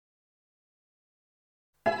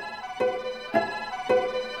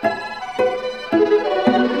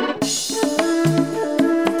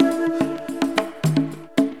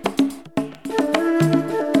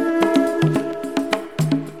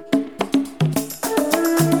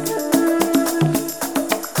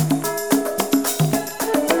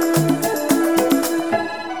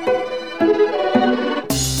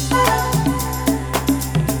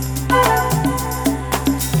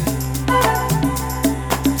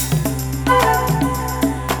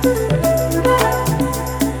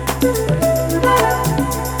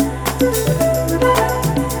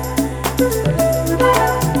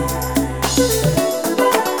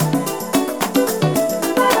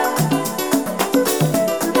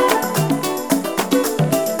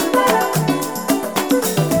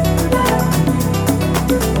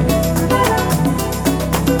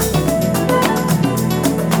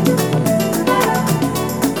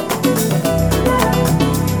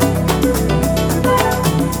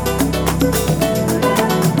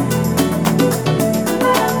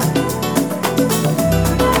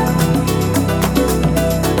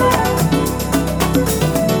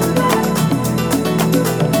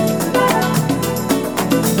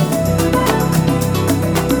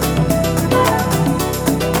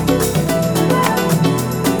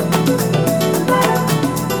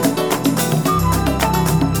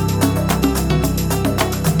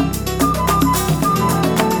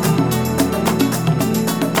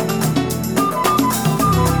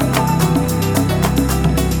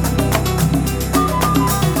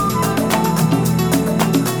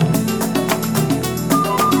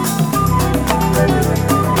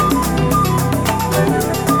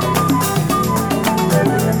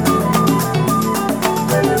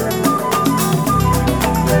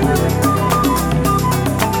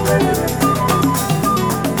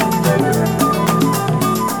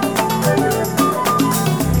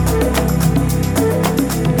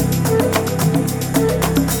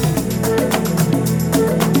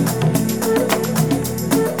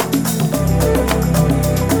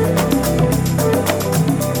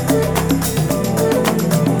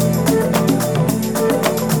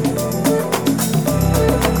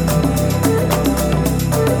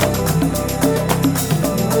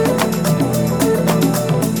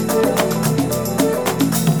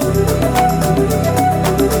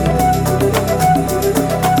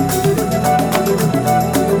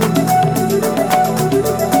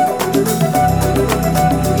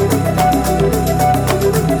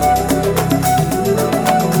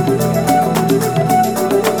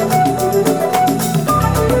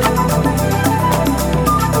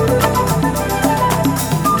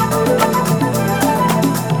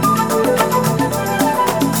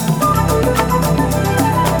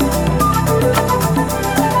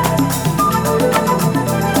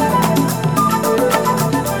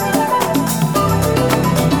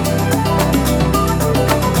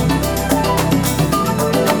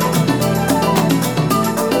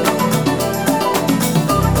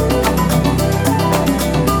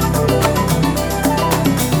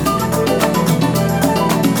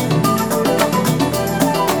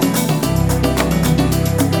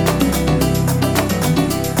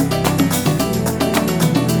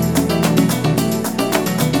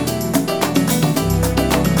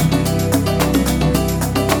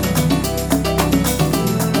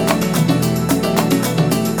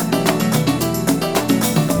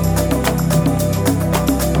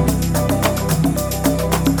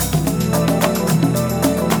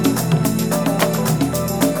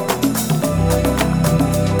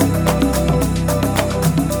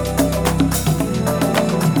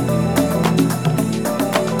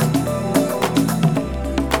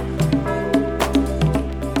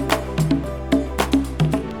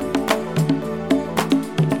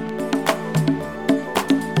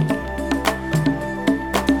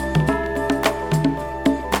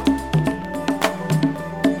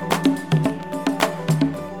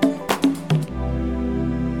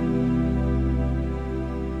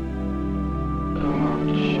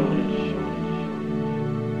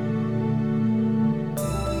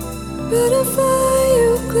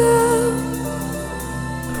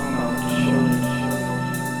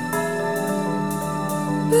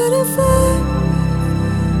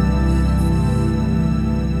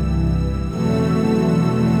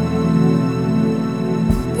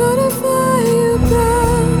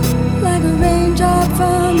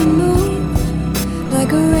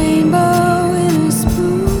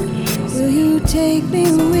take me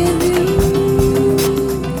with you?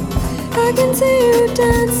 I can see you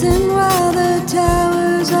dancing while the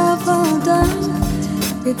towers all fall down.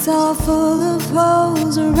 It's all full of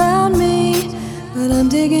holes around me, but I'm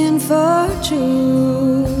digging for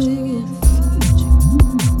truth.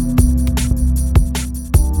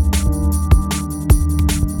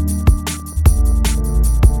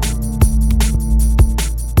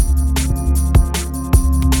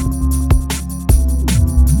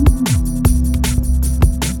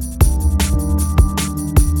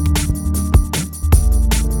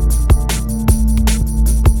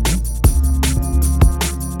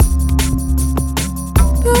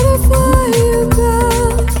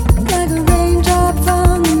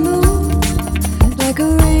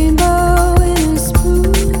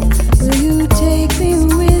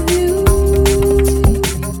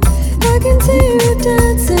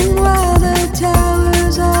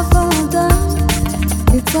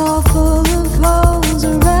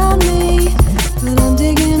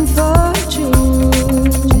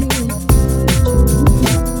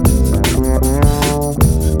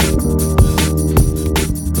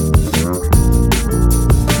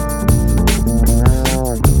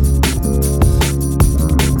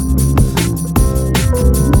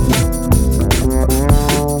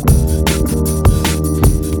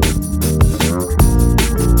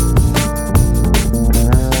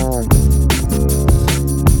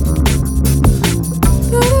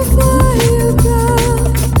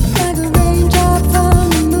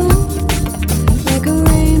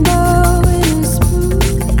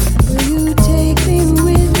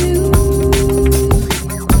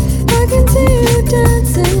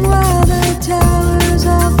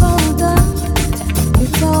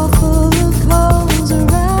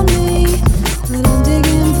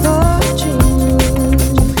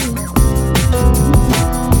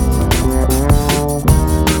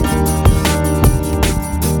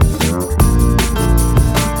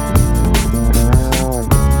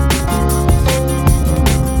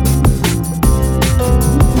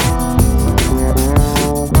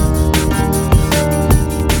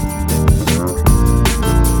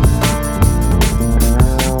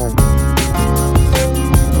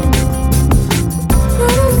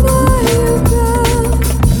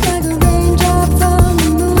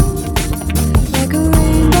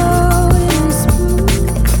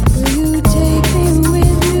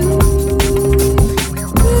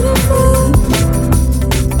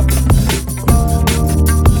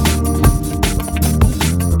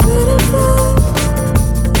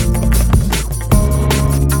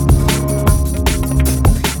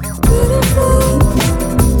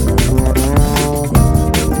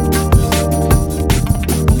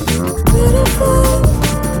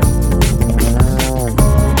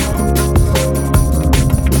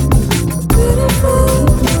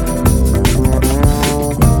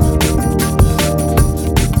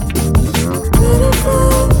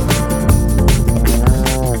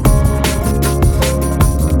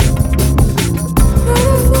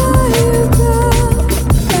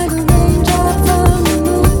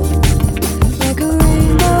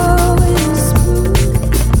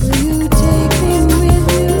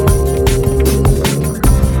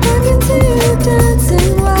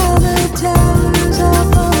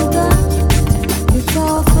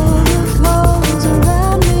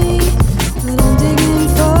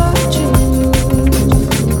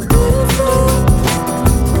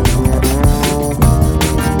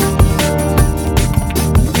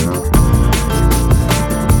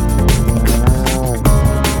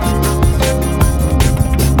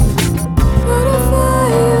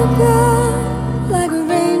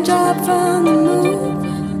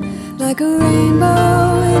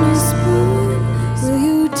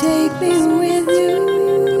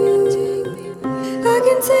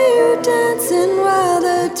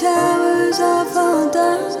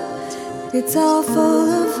 It's all full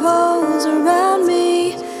of holes around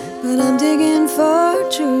me, but I'm digging for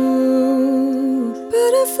truth.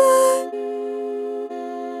 Butterfly.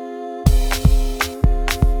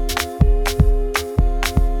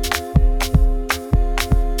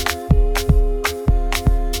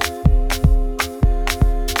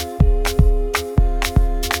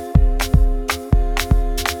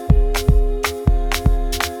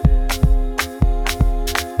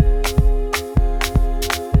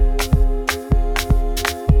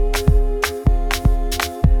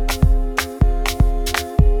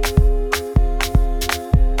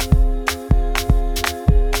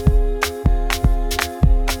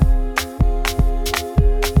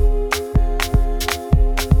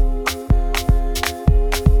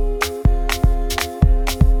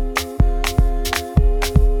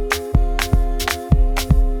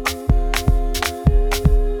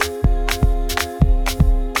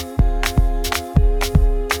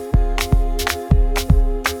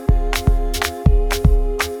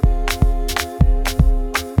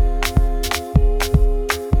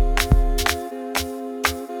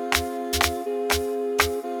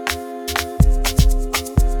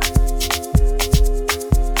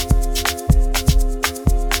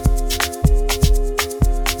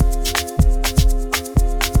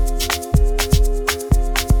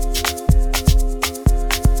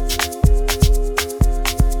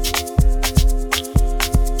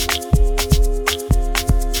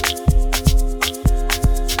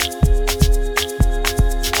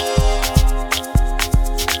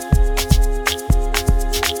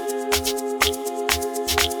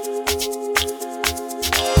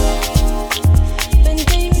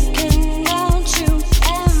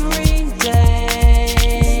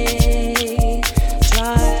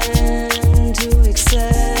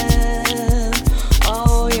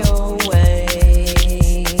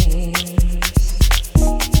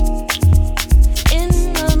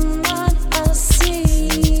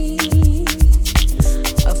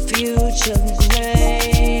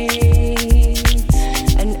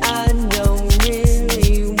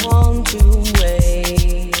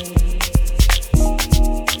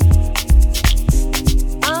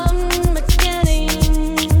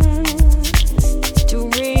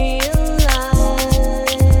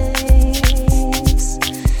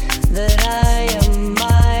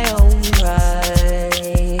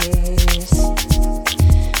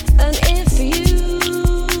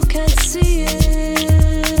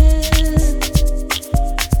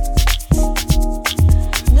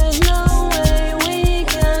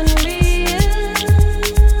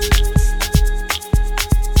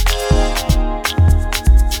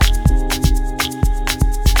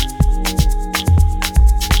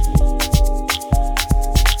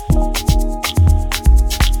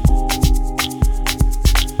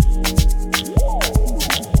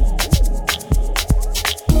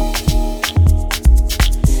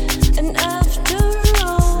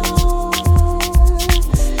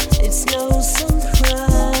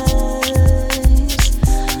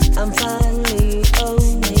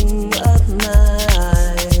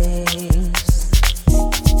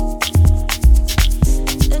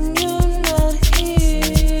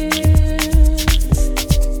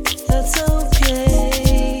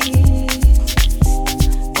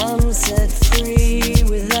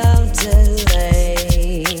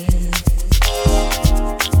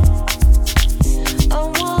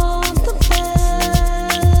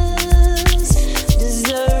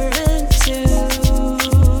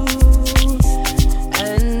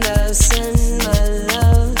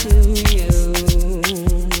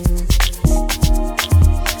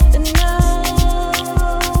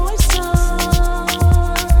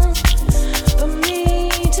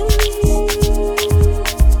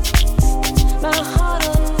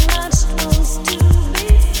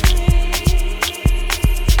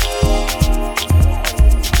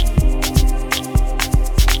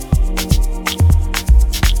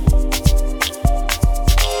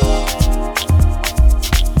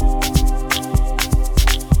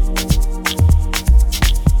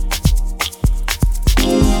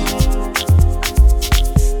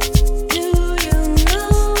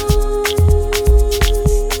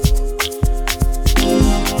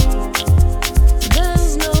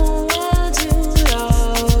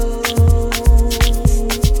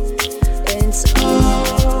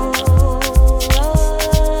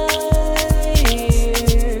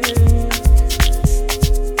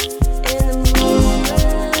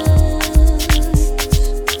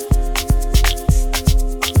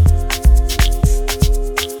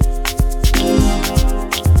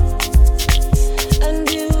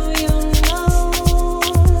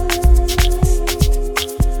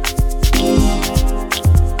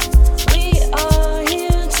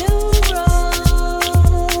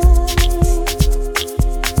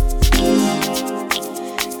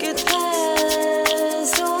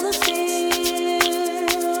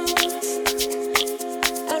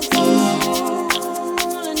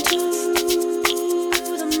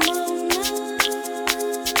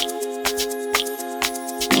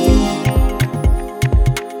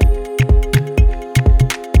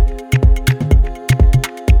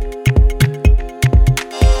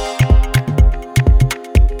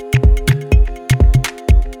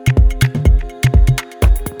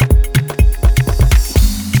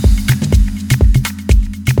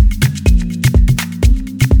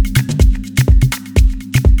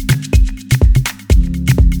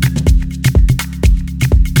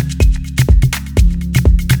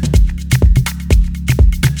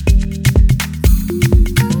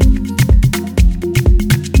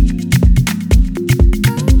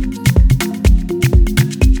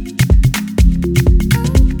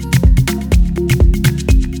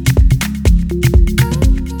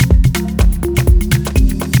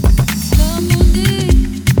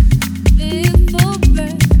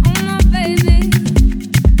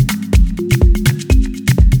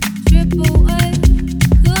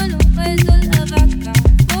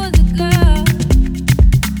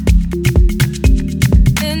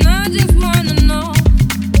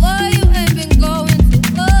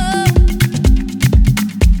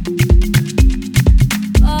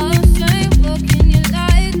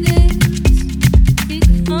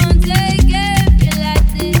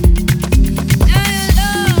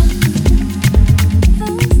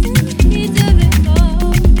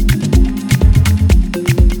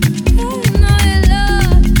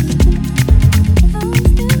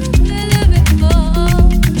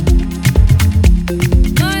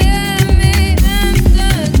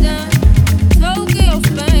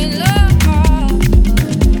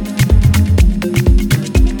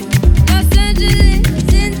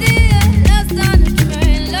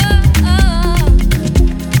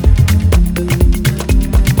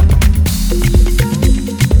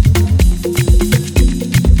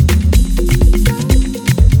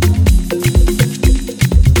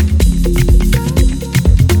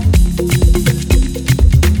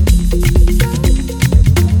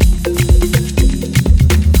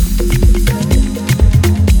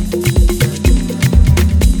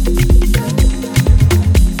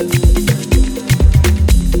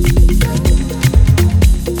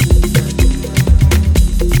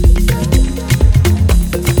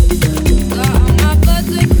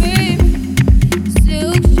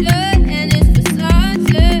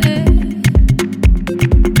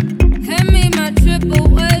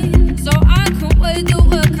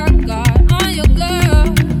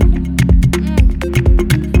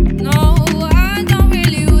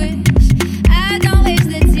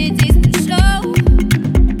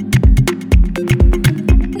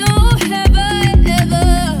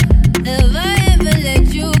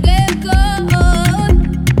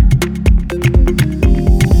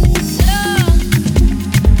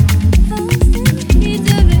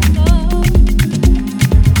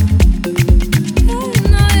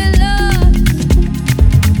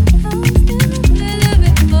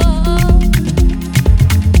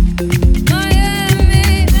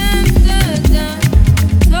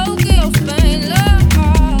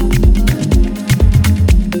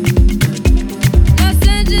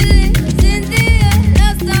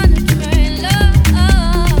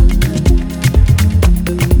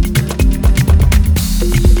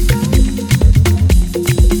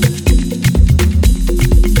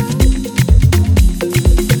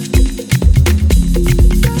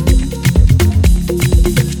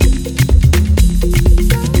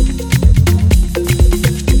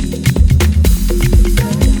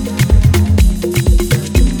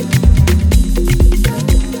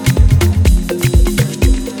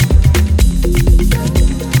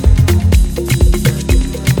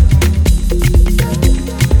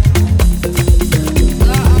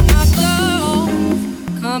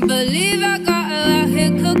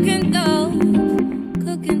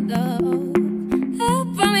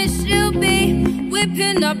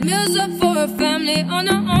 us up for a family on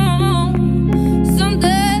our own.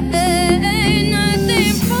 Someday,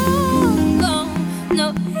 nothing wrong. No,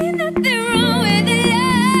 ain't nothing wrong with it.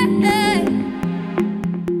 Yeah.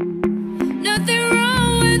 Nothing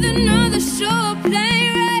wrong with another show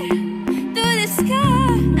playing right through the sky.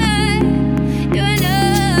 You and I,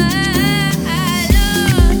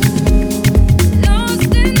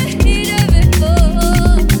 lost in the heat of it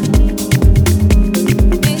all.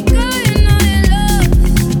 And going on in love,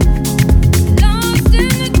 lost in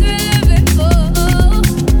the thrill of it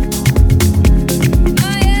all.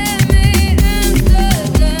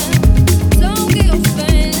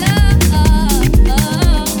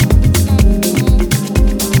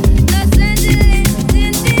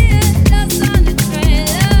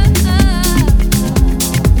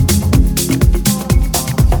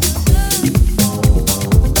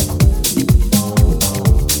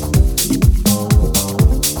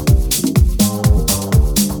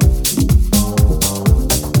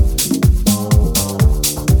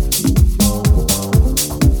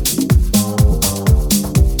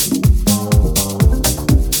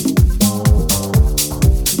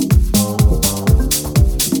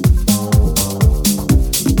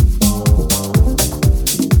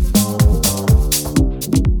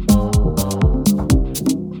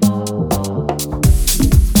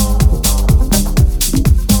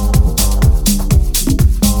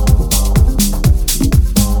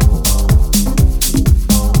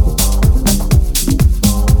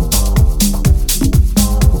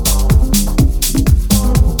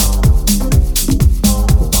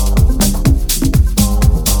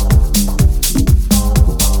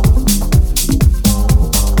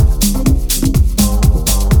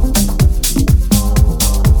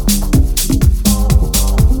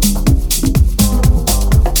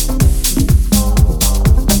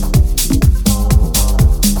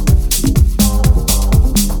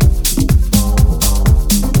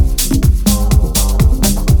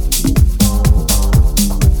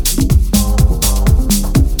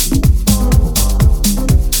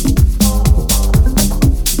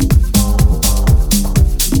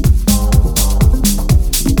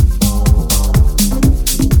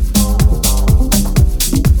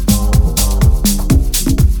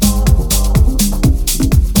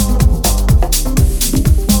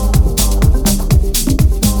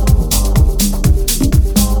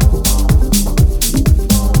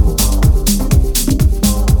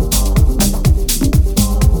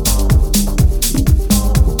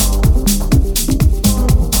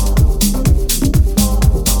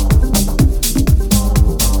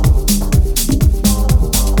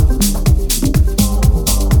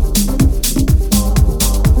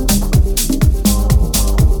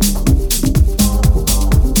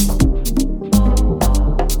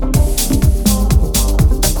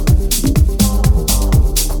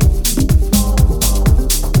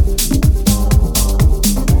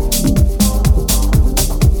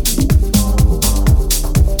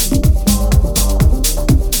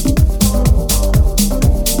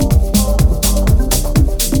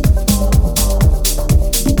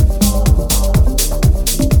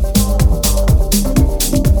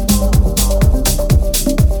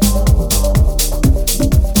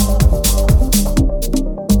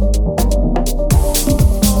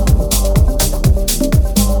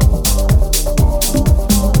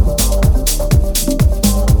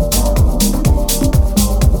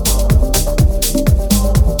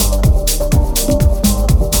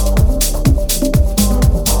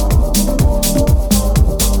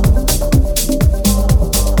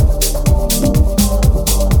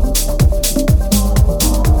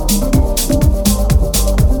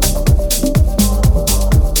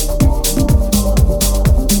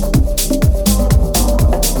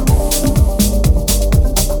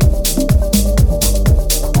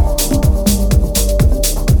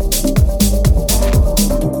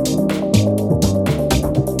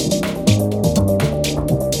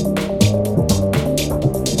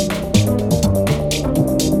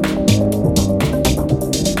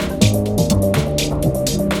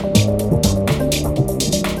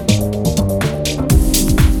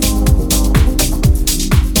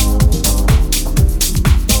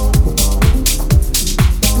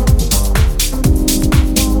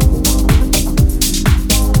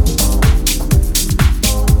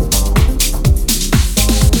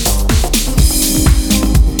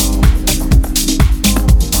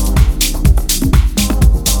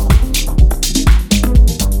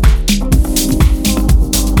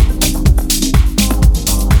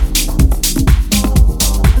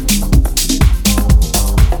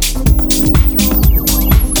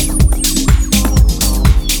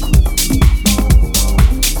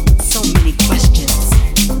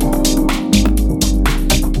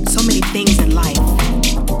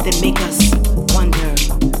 make us wonder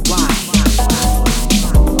why.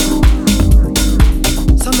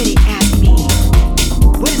 So many ask me,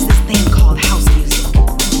 what is this thing called house music?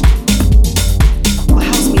 Well,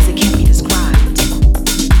 house music can't be described.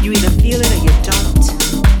 You either feel it or you don't.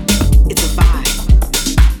 It's a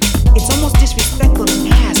vibe. It's almost disrespectful to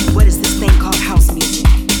ask, what is this thing called house music?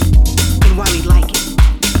 And why we like it.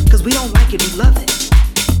 Because we don't like it, we love it.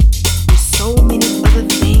 There's so many other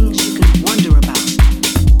things you can wonder about.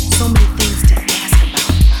 So many things to ask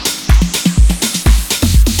about.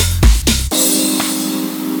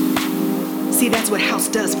 See, that's what house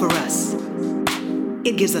does for us.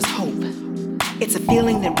 It gives us hope. It's a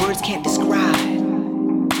feeling that words can't describe.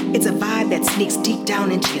 It's a vibe that sneaks deep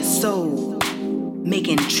down into your soul,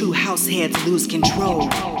 making true house heads lose control.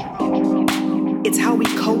 It's how we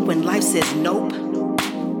cope when life says nope.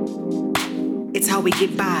 It's how we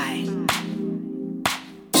get by.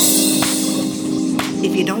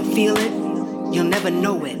 If you don't feel it, you'll never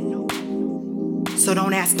know it. So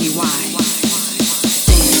don't ask me why.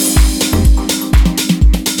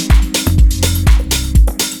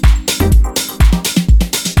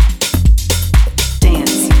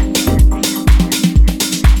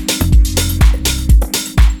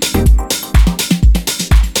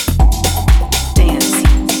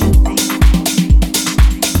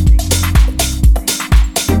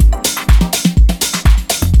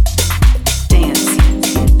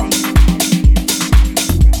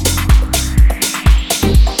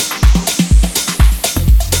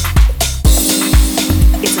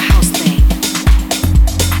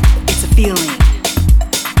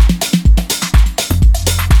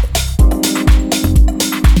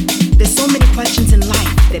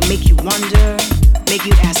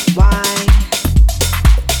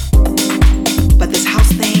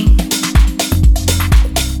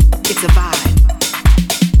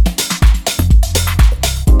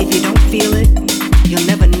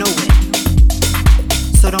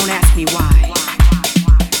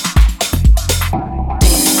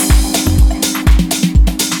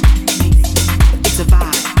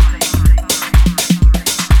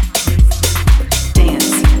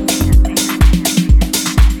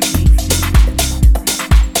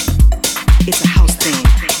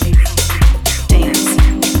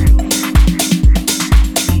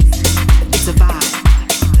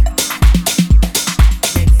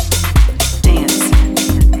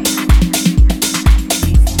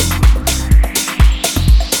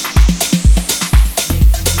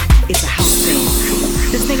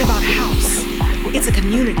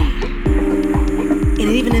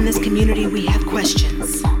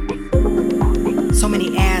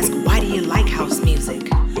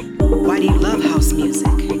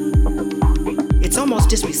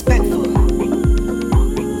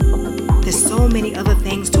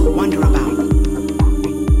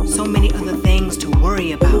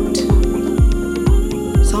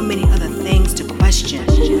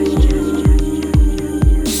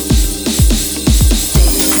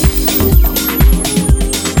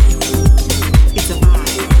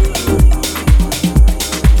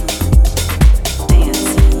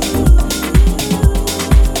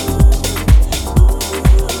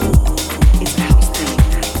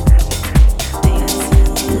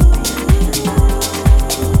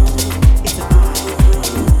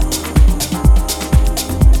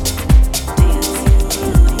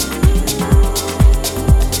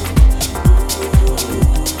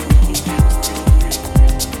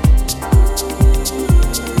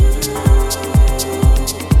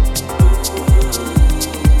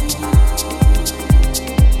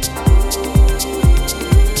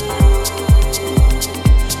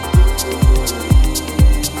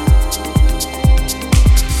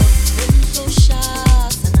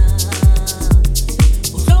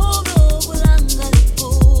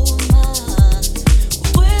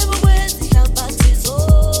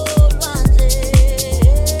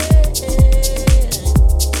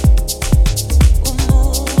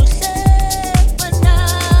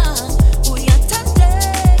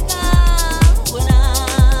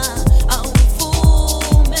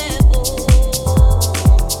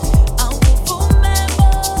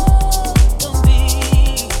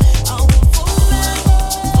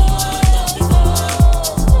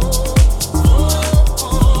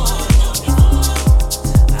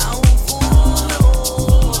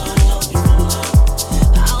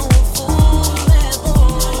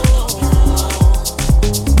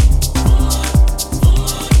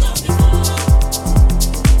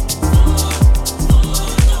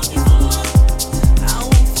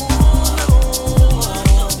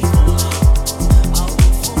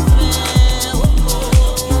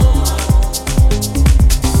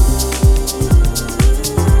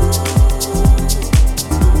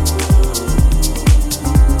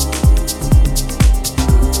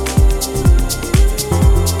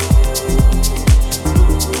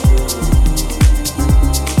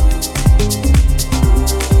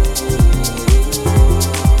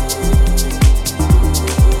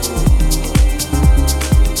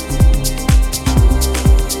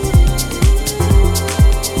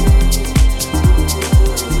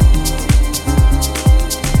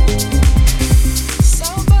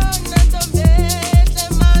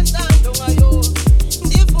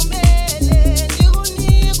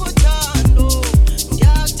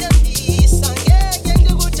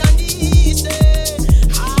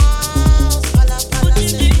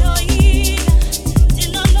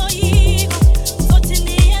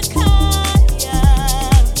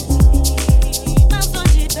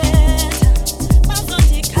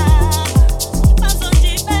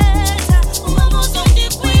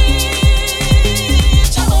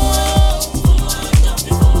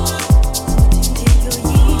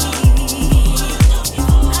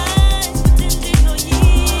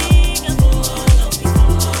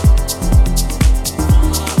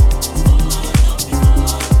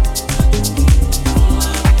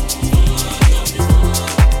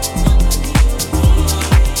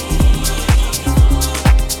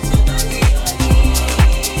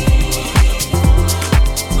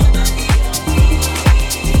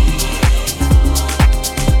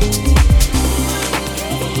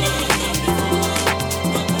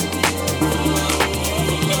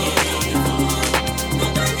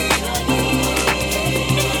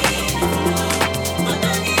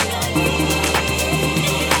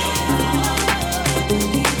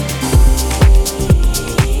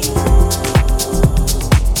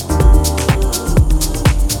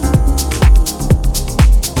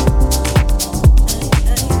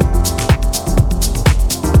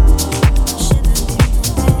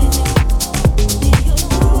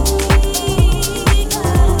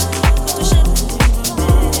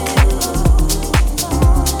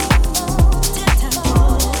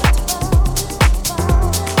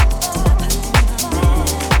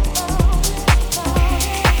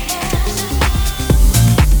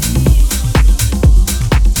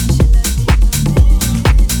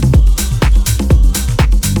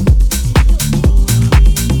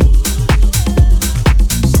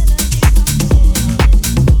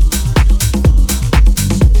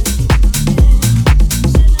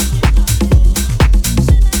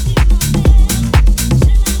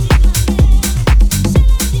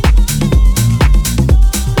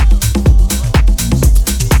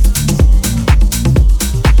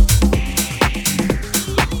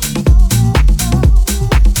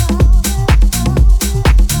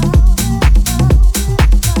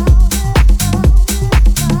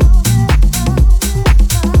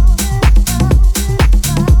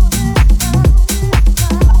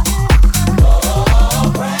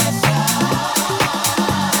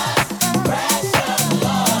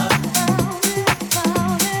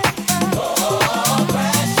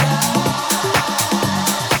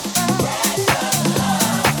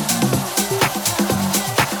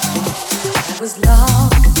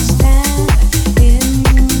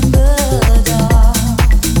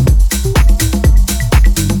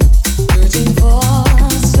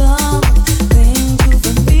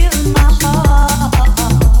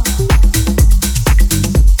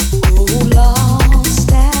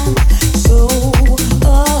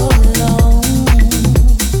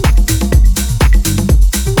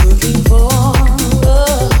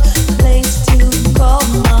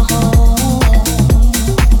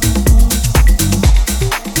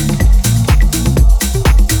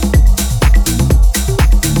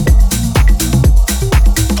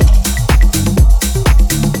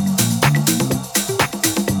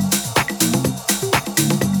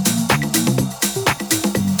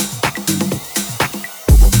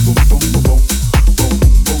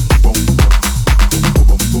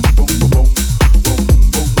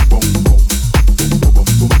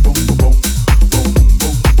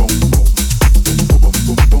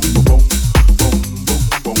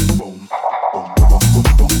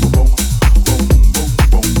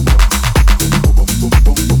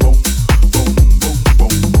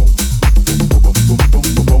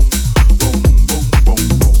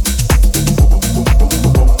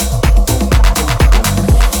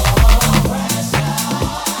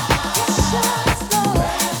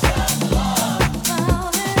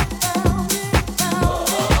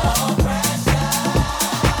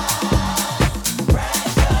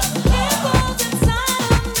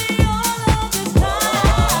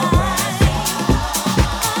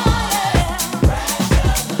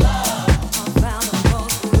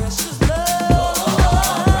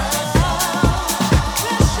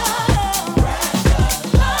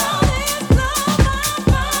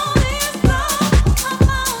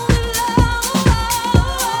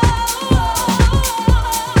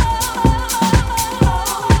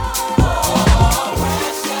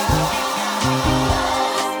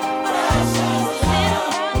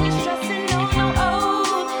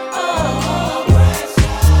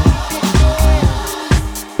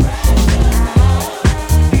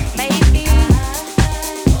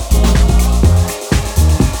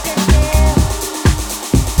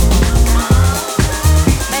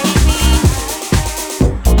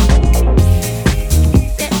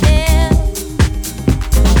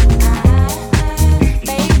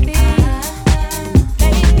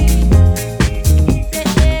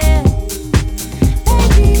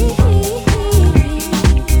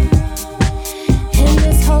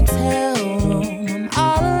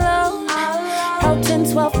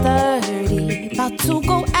 12:30, about to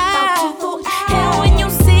go out. And when you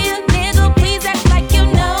see a nigga, please act like you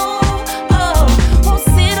know. Oh, won't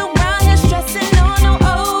sit around here stressing on no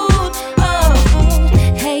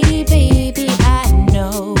hey baby, I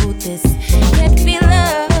know this can't be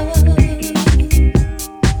love.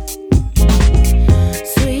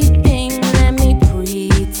 Sweet thing, let me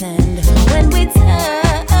pretend when we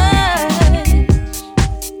touch.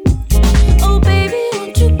 Oh baby,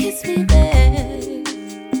 won't you kiss me there?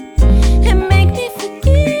 And make me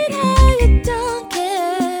forget how you don't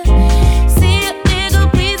care. See a nigga,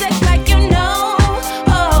 please act like you know.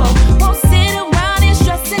 Oh, won't sit around and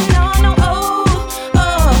stressing on no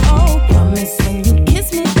promise when you kiss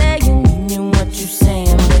me there, you meaning what you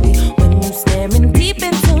saying, baby. When you staring deep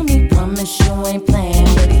into me, promise you ain't playing,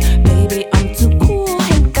 baby. Baby, I'm too cool,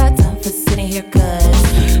 ain't got time for sitting here, cause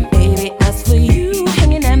baby, as for you,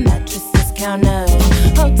 hanging at mattresses, counters,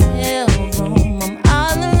 hotel room, I'm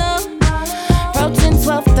all alone. Approaching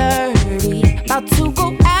 12:30, about to go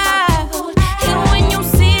out. And when you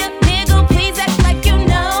see a nigga, please act like you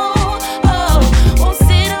know. Oh, won't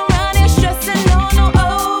sit around and stressing on no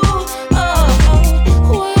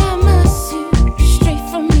why I must you straight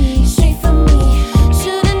from me, straight from me.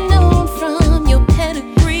 Should've known from your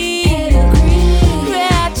pedigree.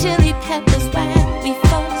 Red chili peppers right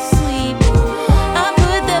before sleep. I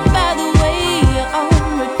put that, by the way, on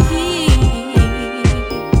repeat.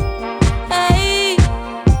 Hey,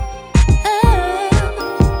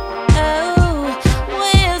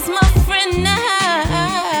 where's my friend now?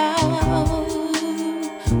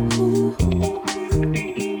 Ooh.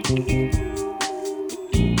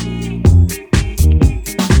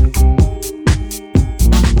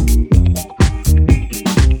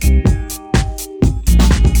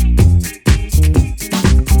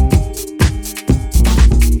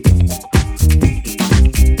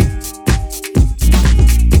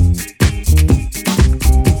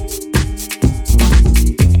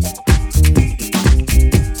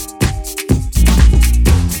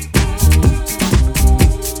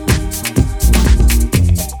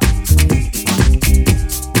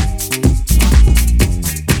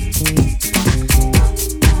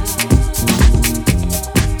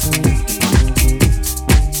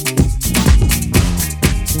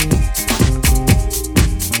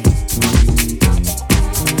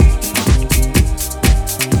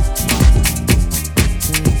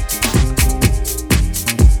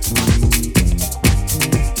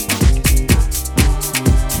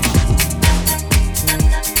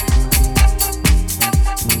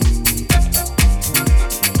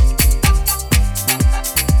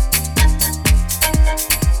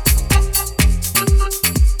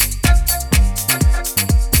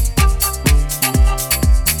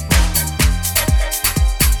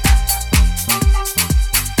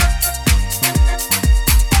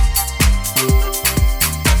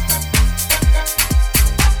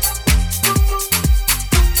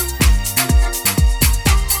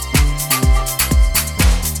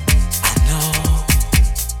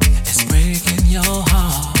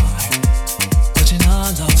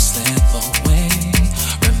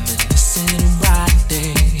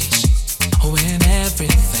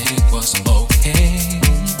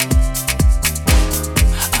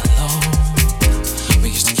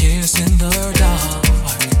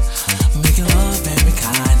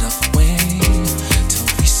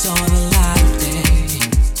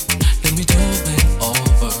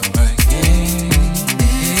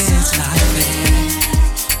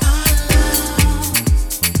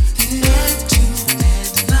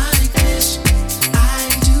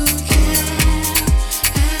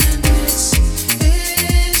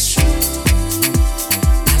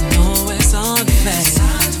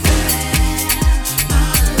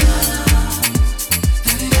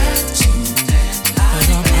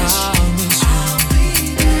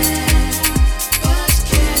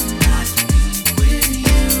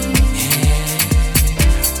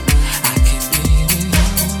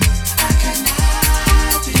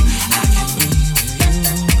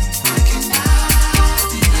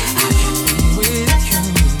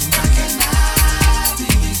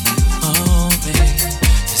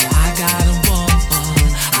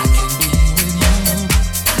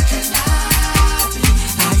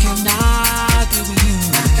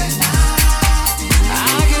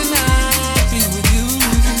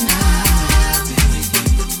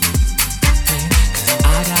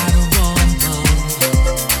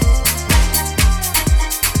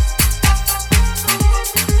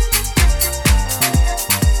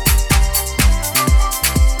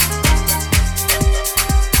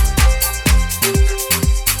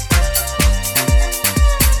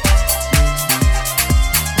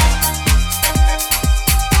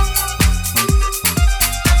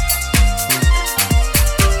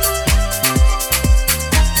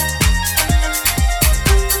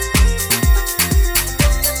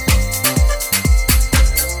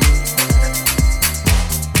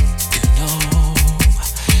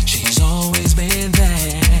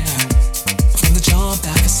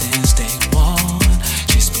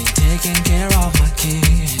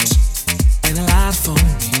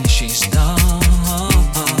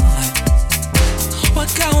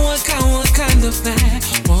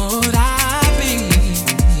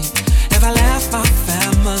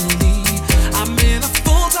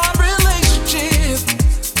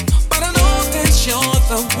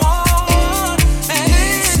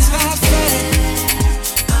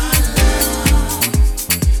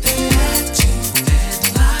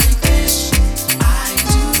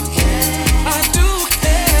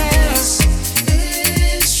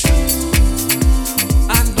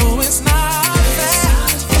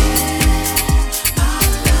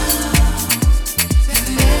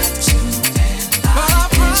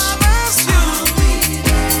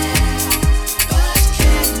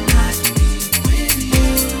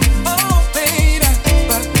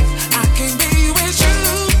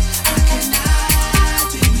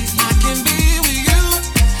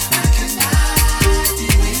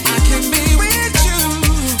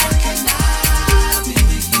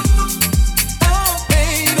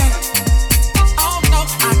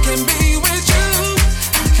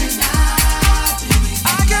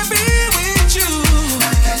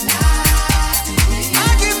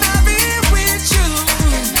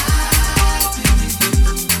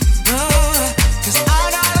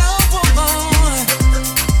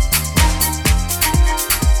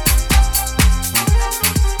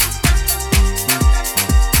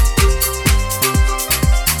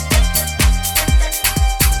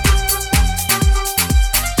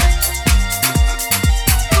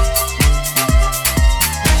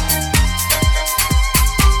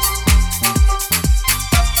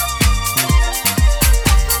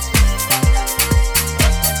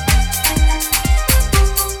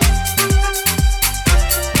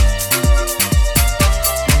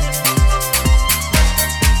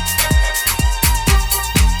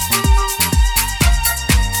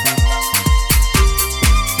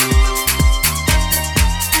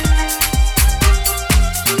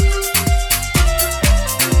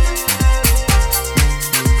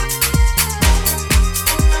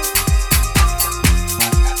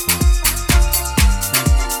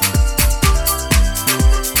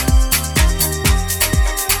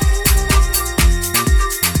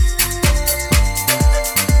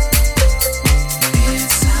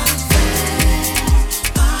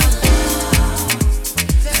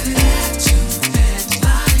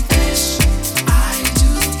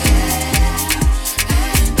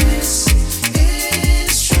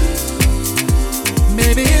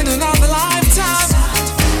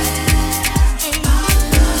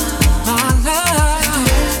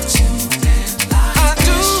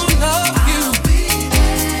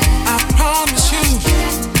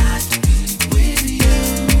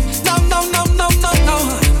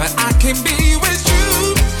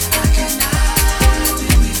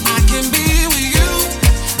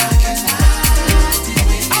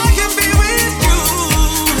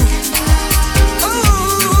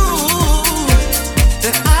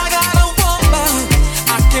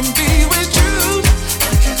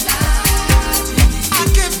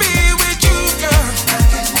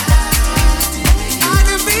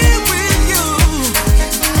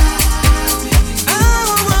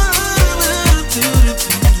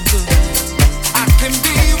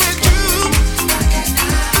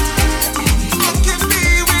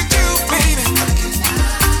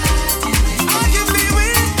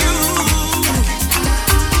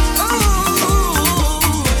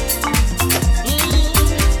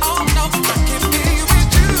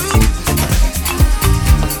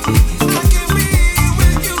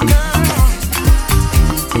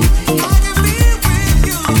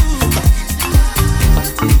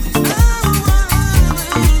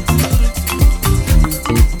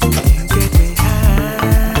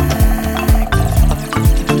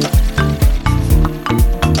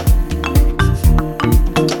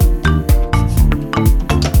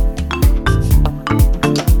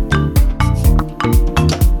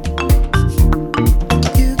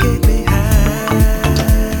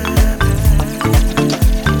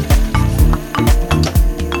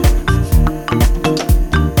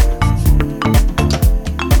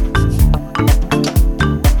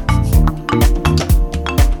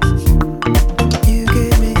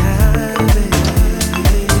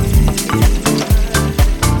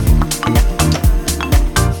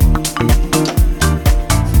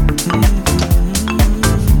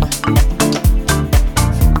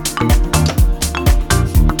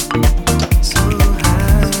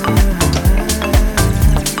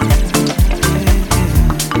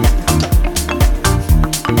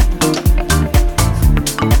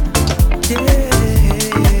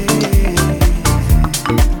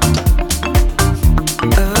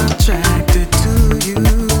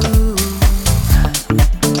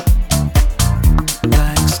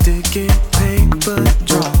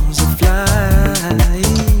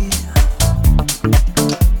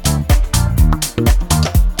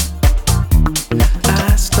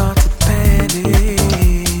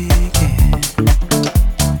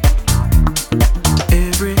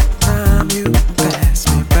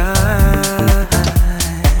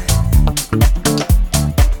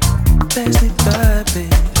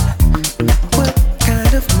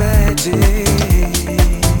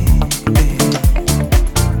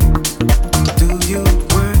 Do you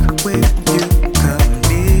work?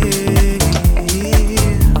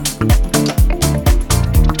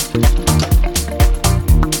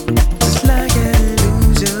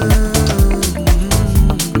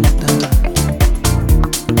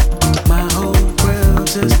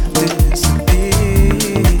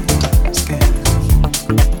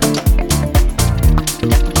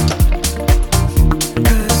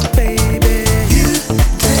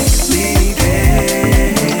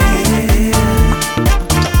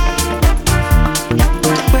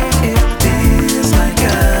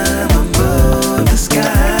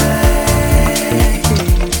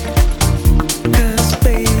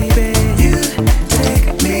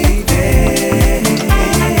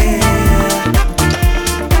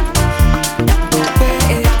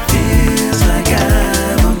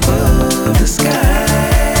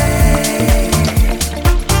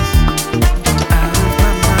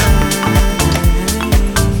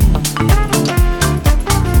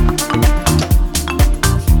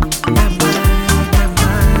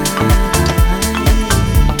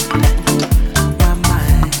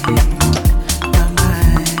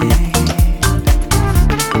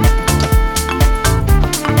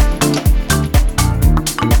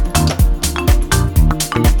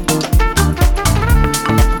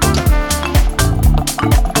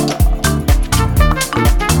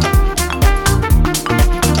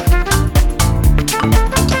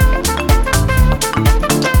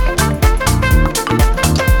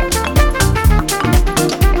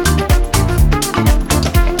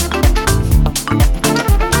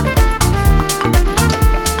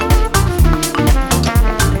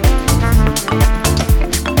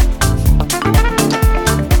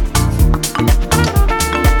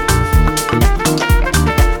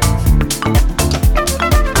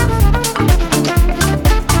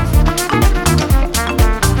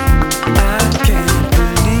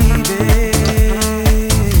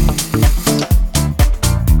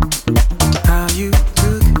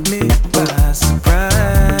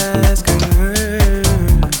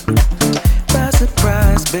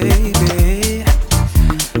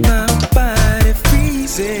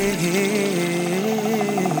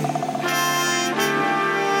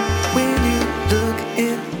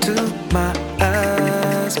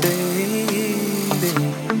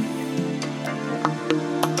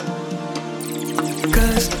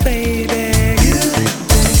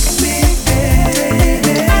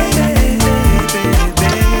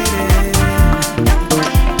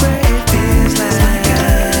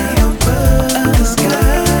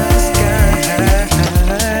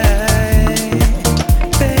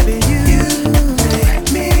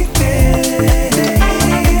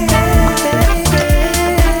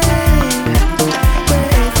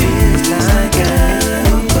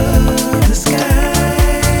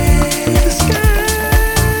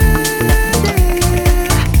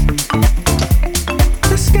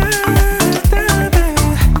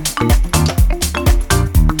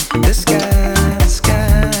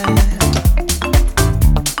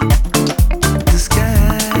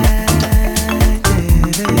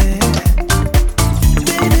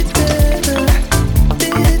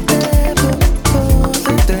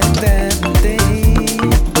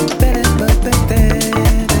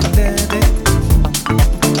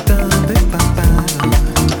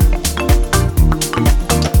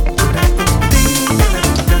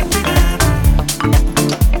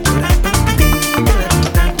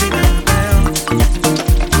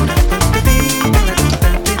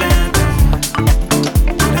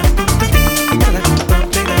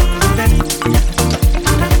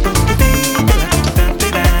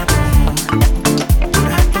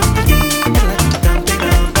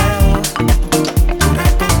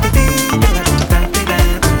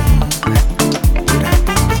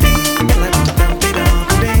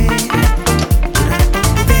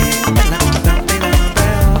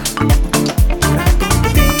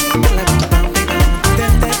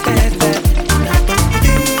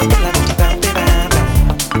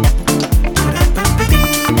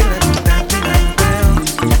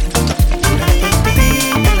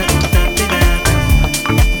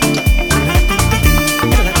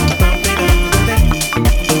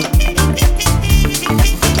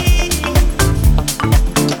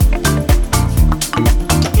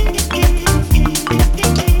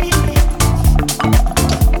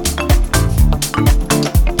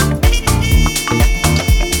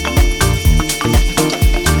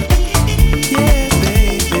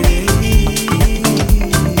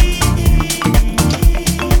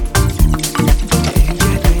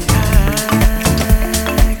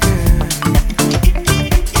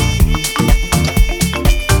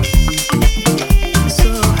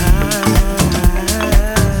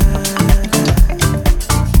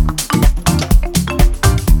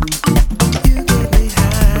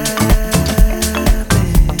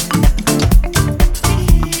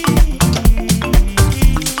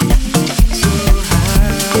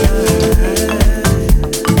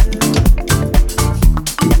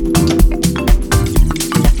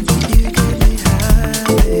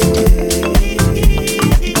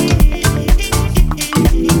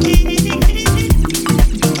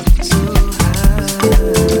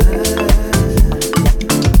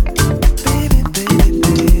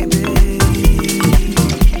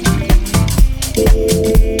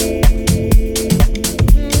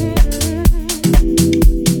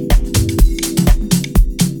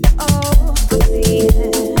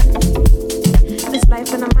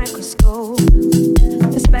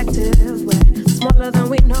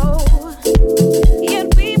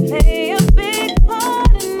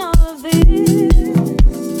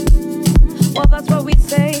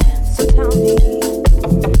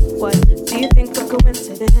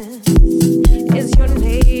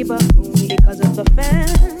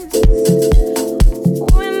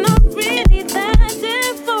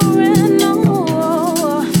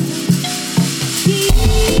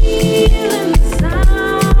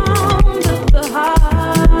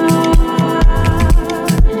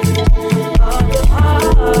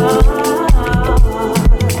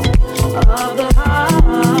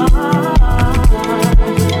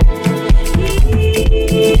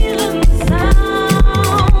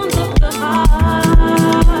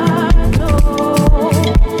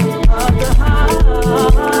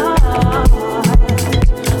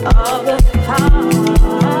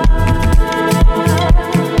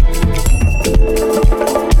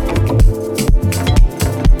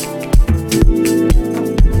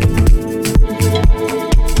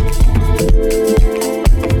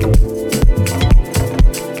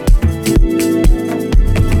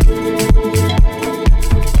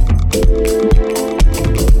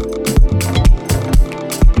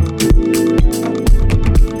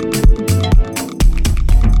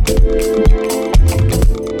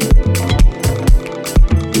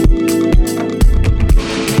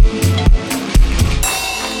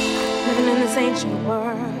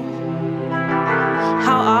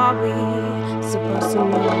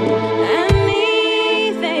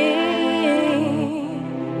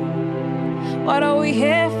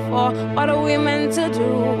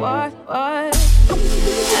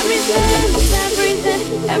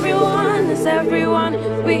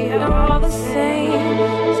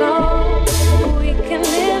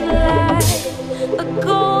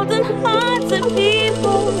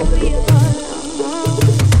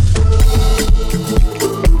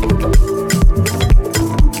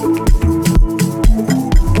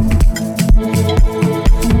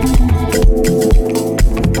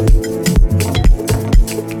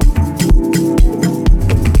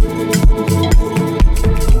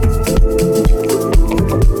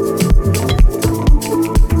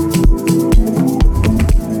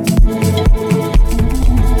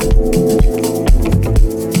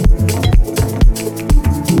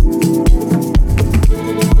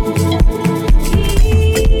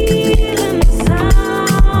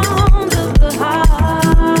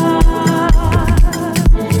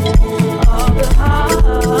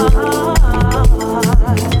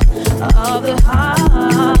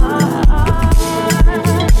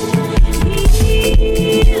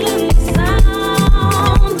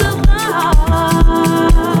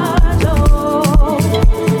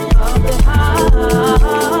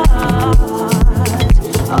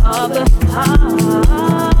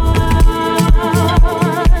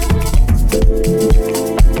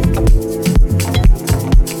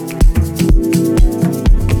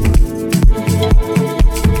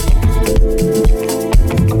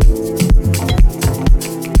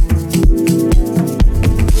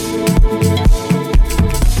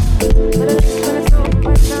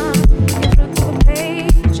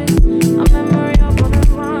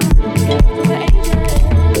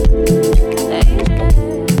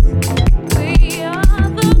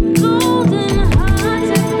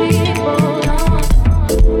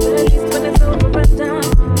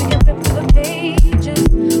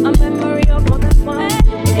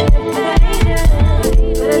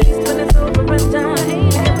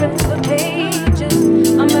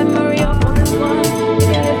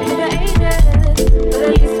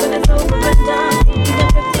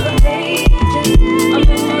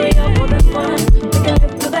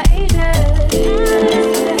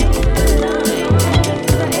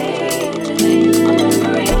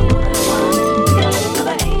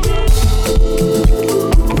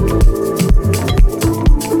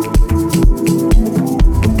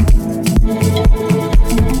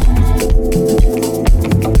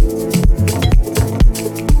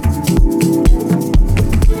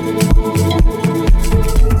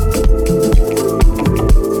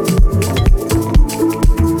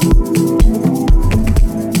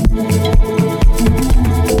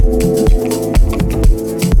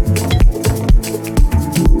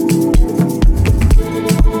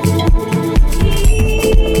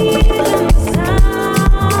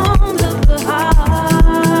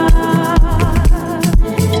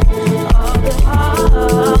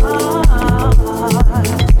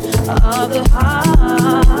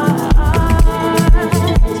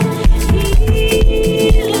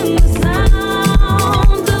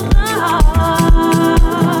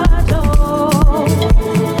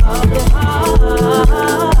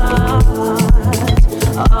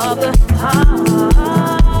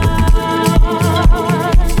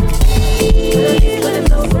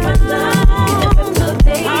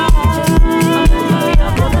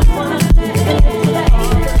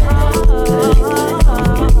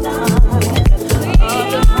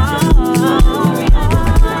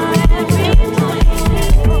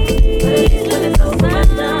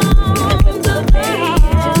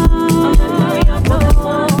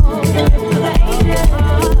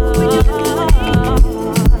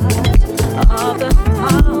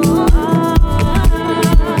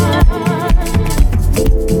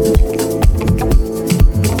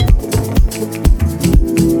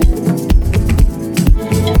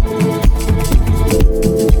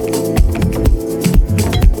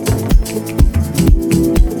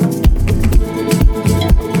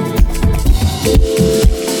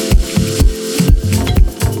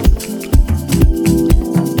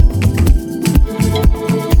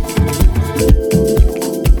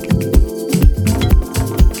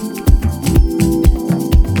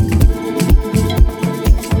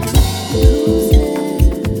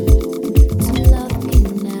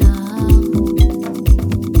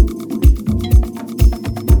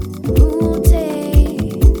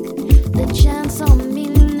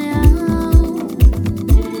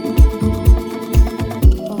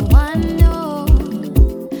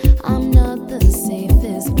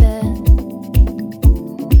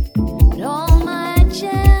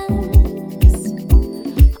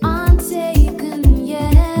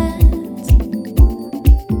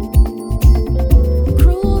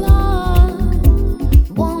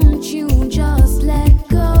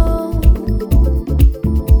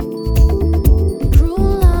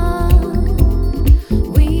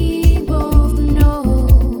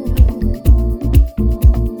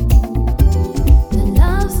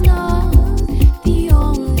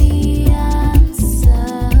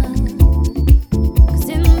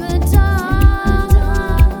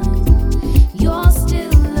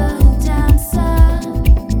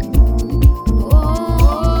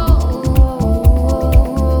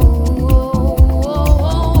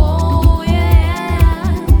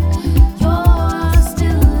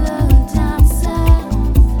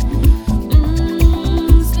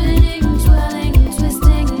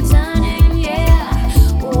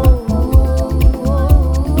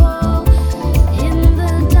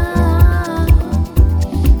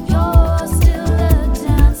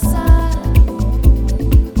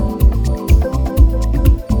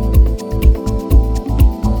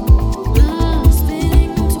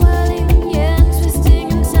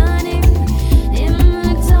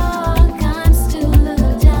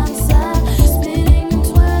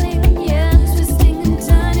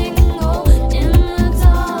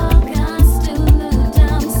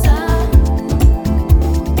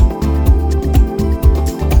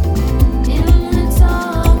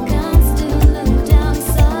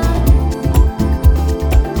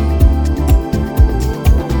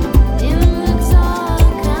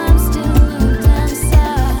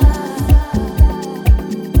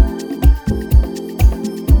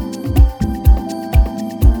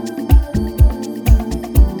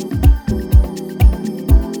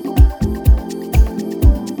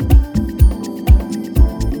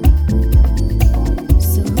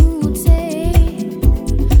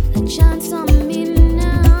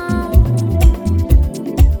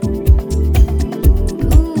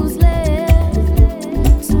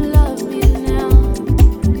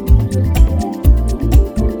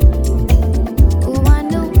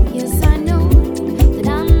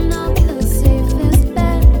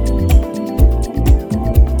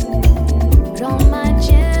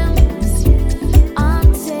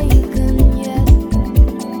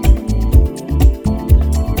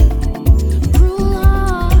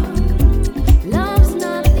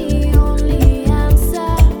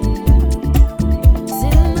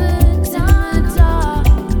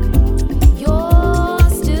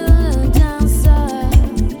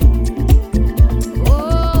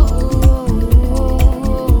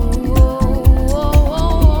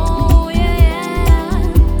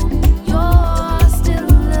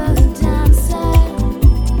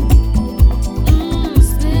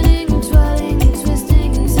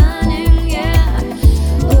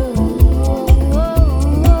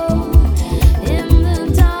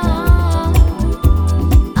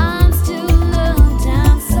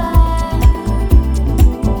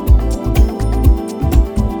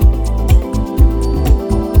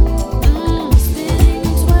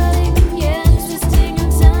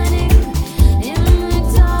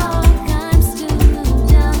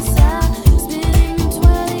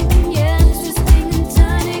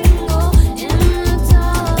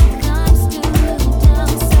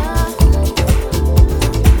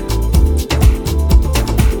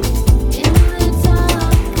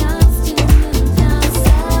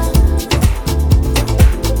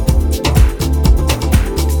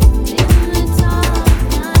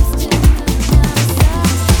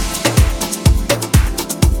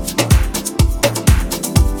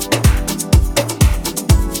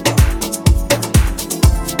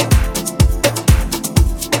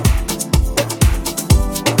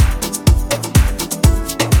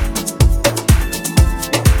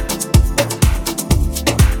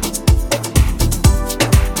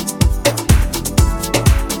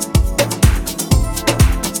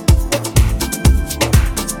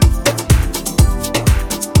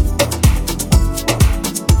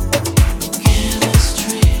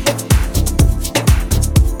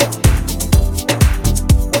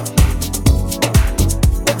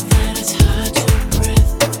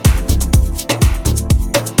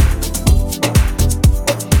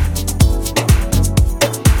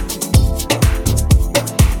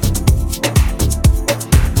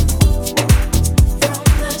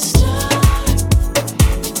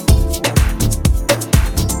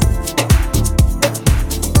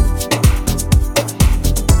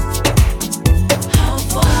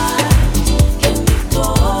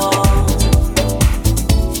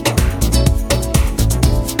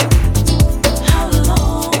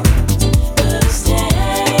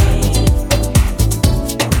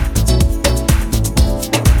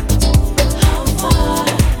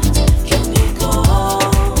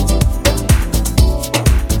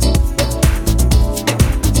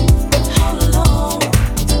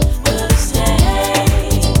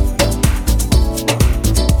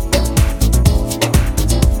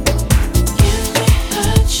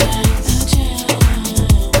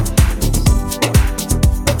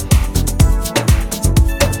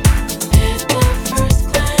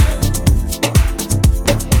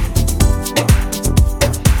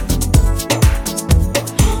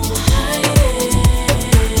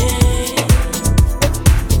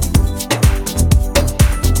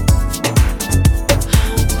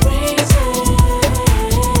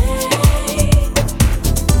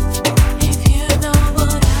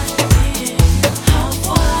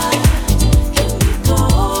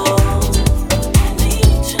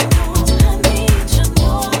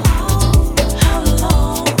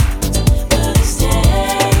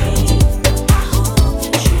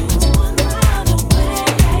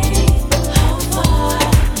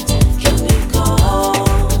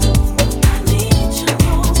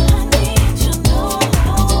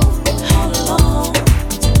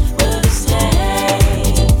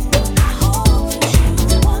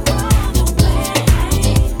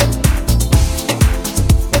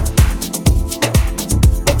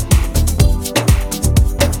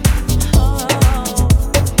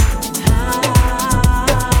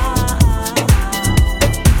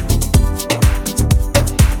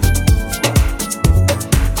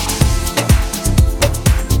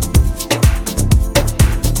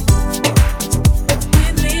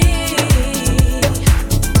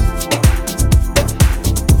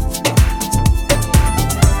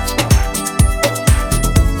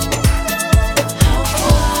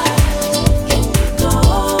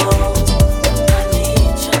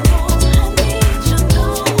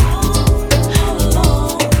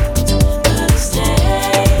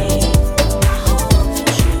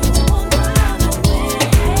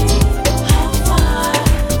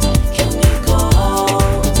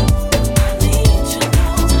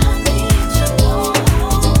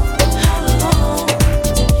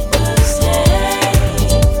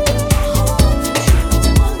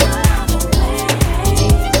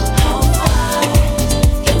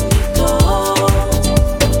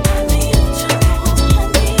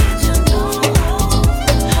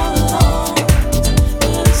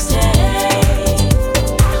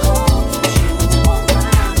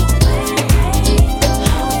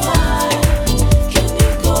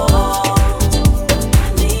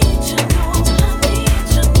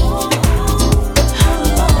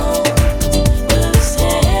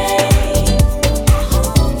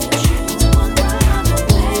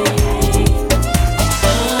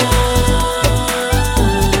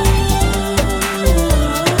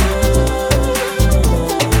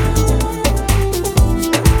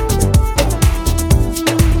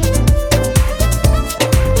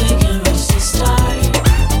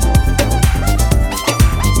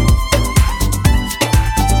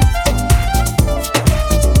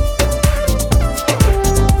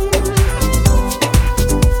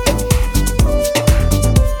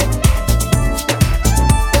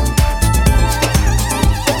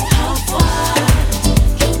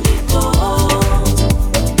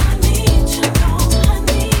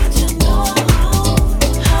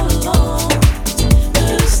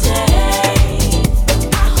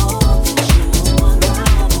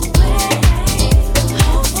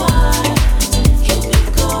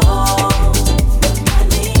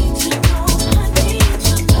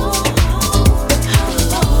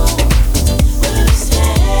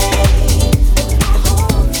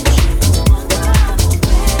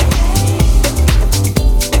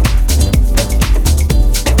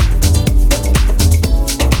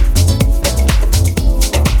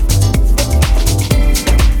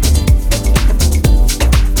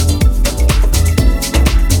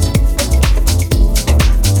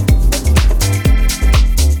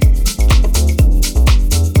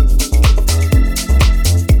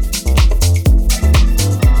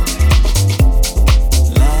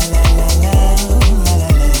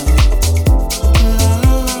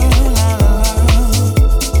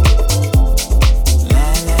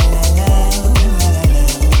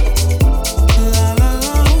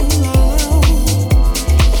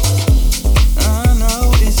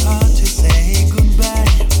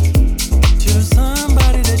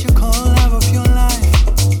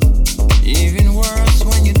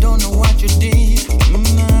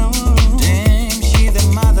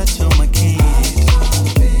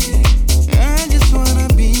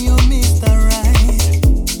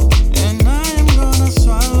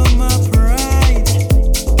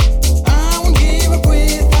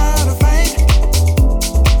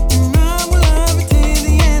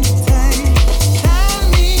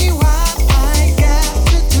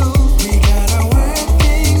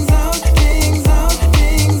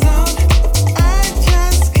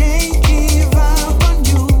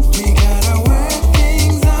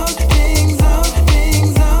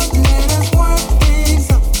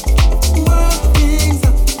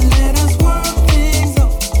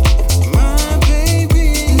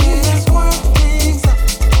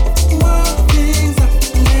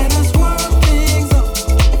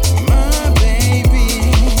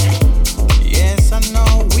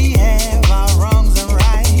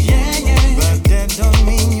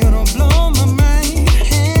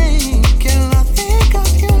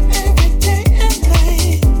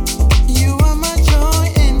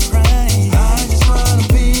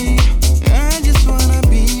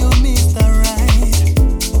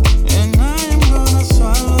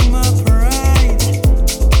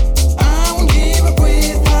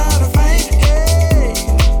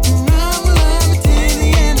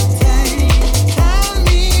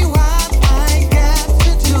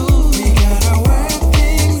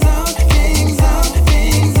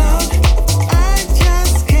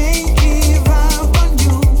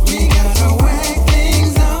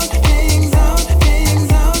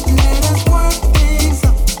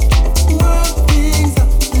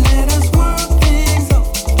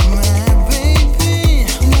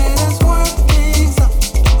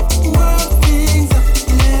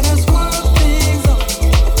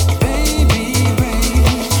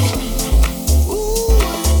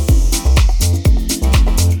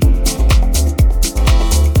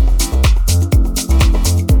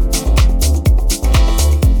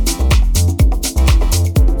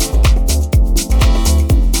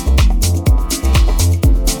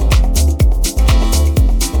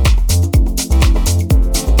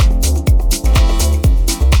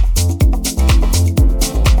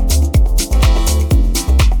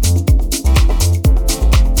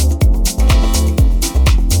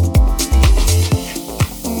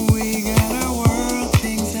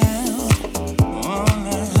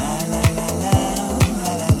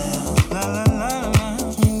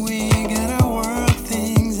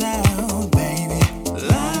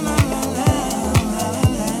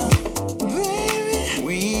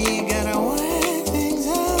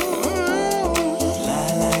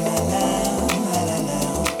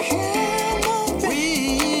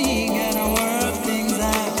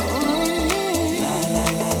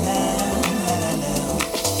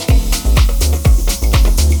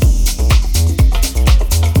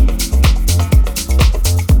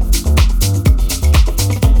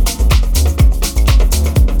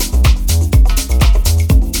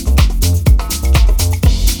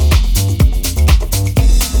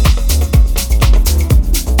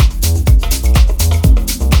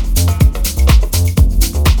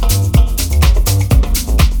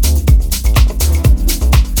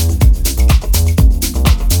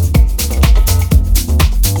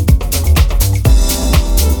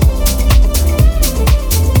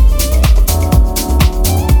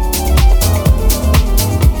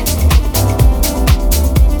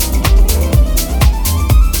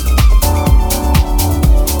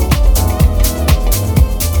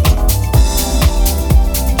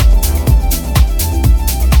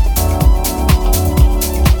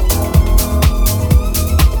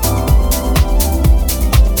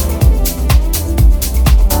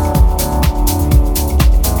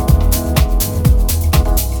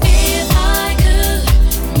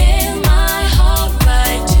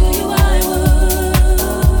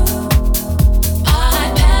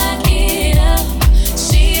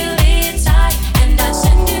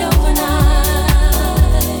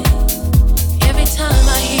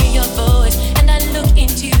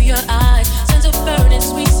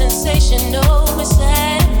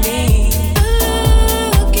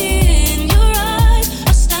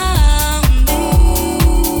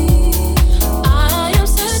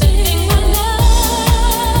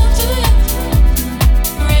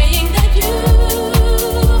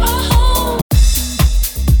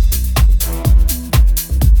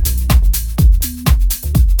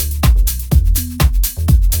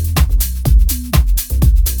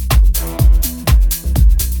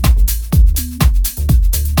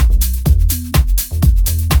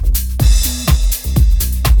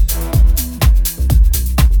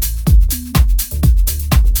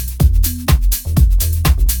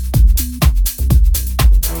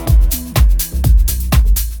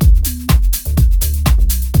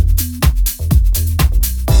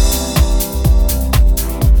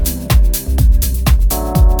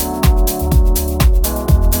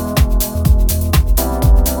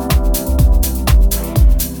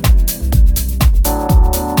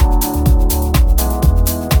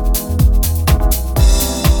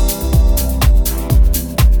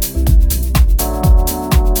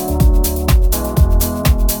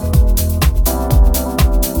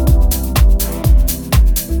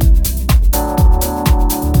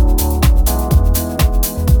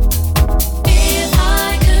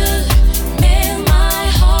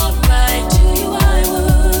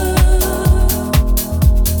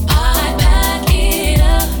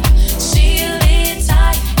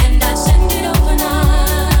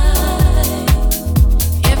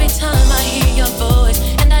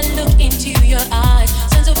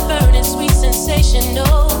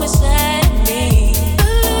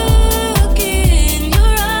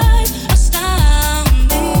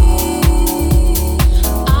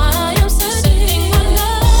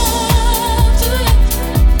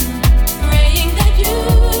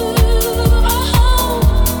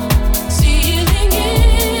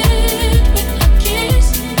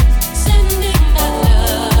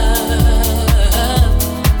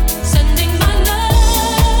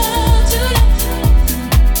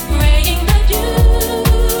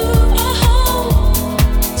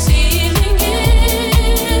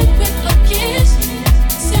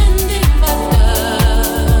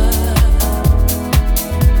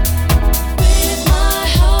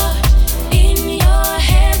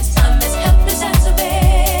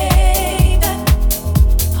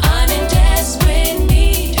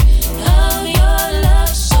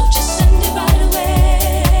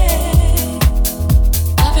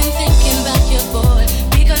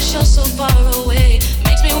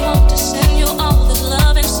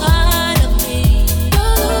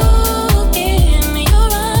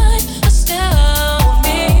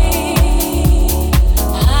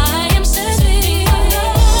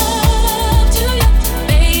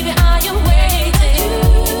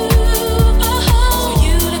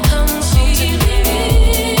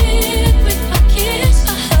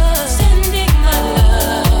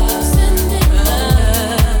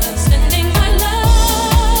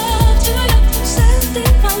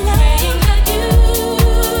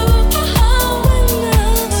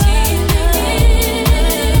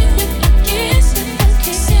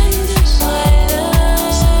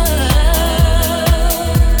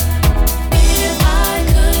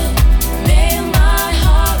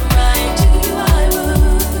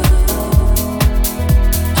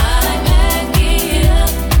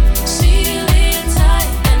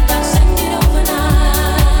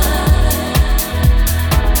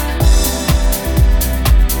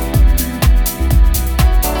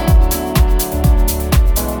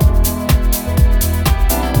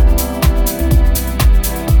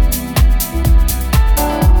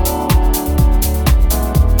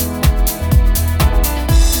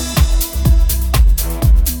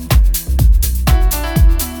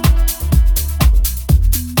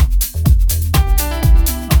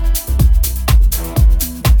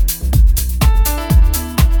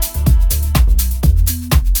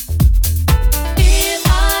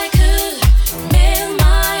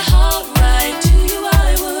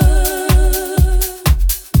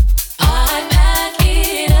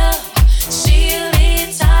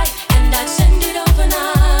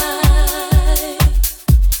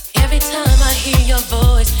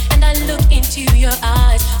 look into your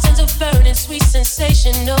eyes, sense of burning, sweet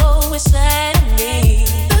sensation. Oh, it's that in me.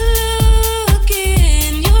 The look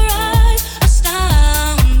in your eyes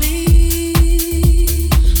astound me.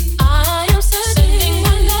 I am sending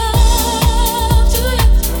my love to you,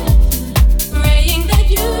 praying that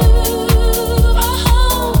you are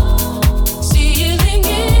home, sealing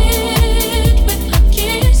it with a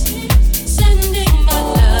kiss, sending my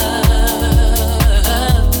love,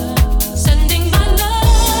 sending my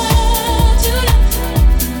love to you,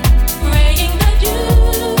 praying that you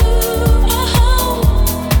are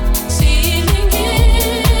home, sealing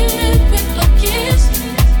it with a kiss,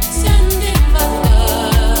 sending my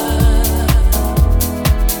love.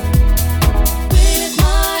 With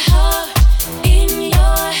my heart in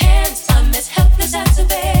your hands, I'm as helpless as a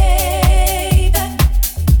baby.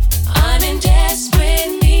 I'm in desperate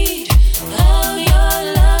need of your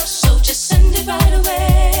love, so just send it right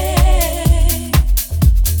away.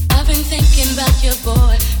 I've been thinking about your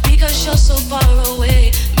boy, because you're so far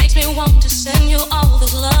away. Makes me want to send you all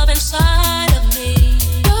this love inside of me.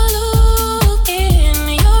 Your look in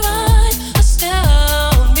your eyes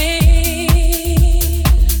astound me.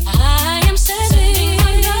 I am sending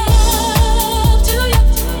my love to you,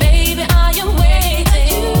 baby. I am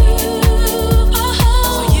waiting for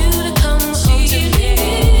you to come home to me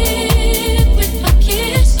with a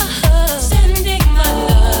kiss. Sending my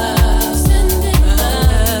love, sending my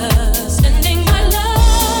love, sending my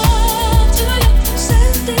love to you,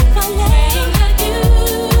 sending my love. Praying that you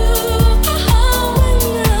are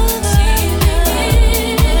home, sealing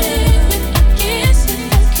it with a kiss,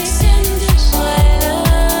 sending my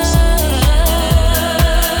love.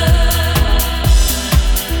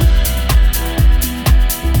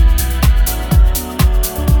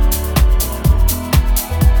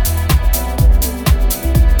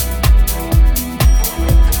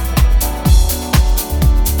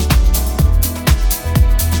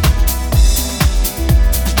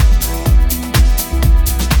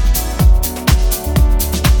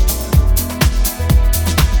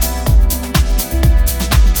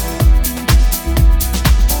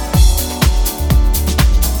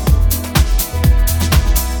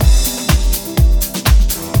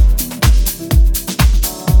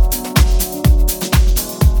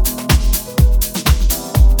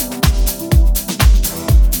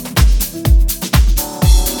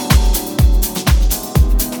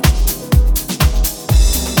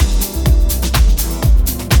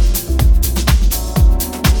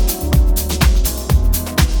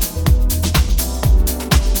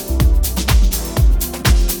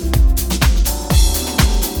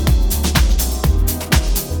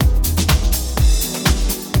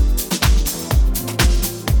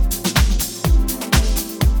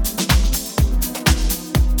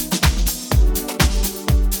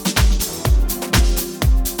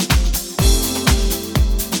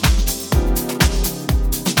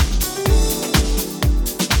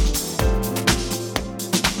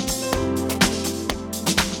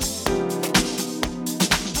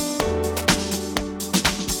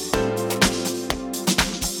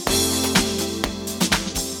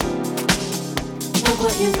 Look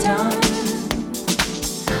what you've done.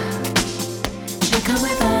 Should come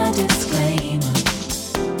with a disclaimer,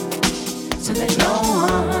 so that no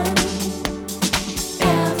one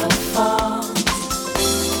ever falls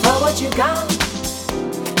for what you got.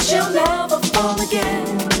 She'll never fall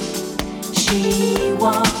again. She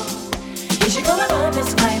won't. You should come with a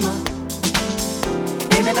disclaimer.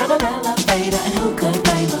 Baby, not an elevator, and who could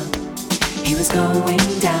blame her? He was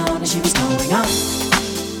going down and she was going up.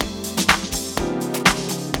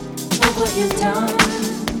 Look what you've done.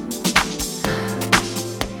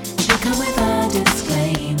 Should come with a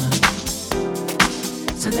disclaimer,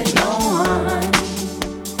 so that no one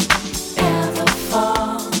ever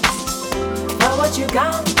falls for what you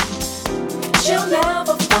got. She'll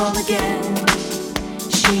never fall again.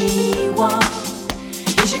 She won't.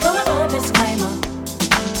 You should come with a disclaimer.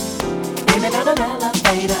 Baby, not an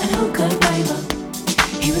elevator, and who could blame her?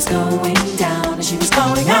 He was going down and she was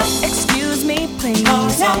going up. Excuse me, please.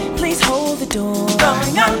 Please hold the door.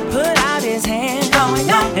 Going up. Put out his hand. Going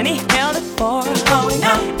up. And he held it for her. Going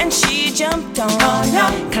up. And she jumped on. Going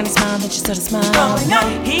up. Kinda smiled and she sort of smiled. Going up.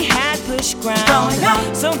 He had pushed ground. Going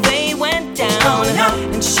up. So they went down. Going up.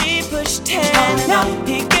 And she pushed 10. Going up.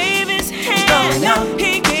 He gave his hand. Going up.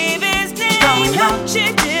 He gave his name. Going up.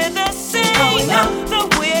 She did the same. Going up. The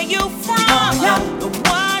where you from. Going up. The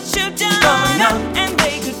what you done. Going up. And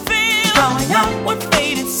they could feel Going up. what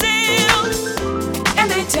fate had sealed. And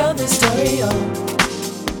they tell this story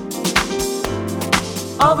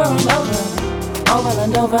over and over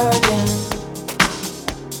and over again.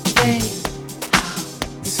 Fate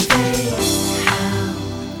is fate.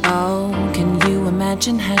 Oh, can you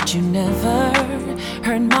imagine had you never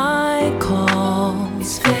heard my call?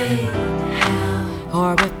 It's fate.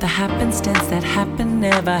 Or if the happenstance that happened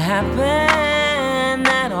never happened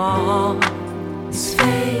at all. It's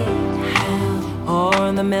fate.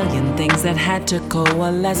 Or the million things that had to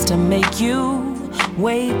coalesce to make you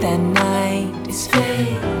wait that night. It's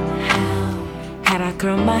fate. Had I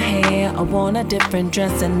curled my hair or worn a different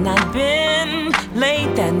dress and I'd been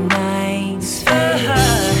late that night. It's fate.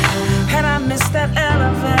 Had I missed that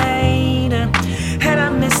elevator, had I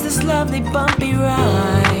missed this lovely bumpy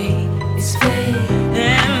ride. It's fate.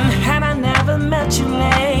 And had I never met you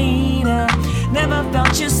later, never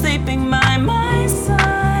felt you sleeping by my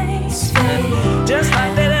side. It's fate. Just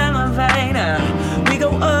like that elevator, we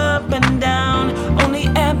go up and down, only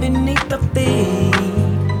air beneath the feet.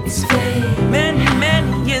 It's fate. Many,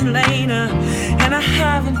 many years later, and I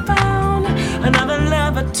haven't found another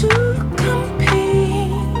lover to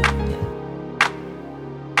compete.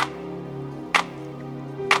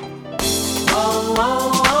 Oh,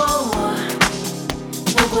 oh, oh,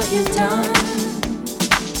 look what you've done.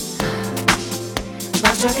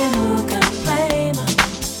 Lost track and who can blame her?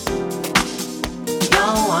 No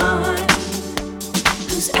one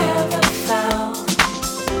who's ever felt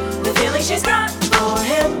the feeling she's got for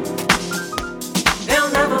him.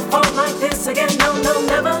 They'll never fall like this again, no, no,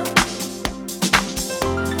 never.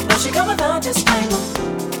 No, she come with a disclaimer,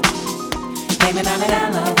 aiming on an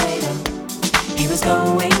elevator. He was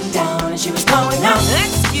going down and she was going up.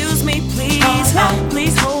 Excuse me, please,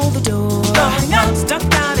 please hold the door. Going up.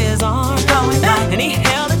 Stuck out his arm, going up, and he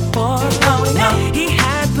held it for going up. He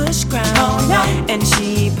had pushed ground, going up, and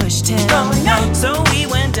she pushed him, going up. So we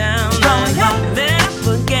went down, going up, then up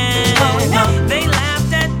again. Going up. They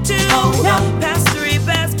laughed at 2, past 3,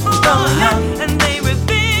 past 4, going up, and they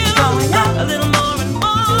revealed going up a little more and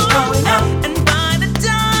more. Going up, and by the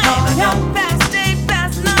time going up, past 8,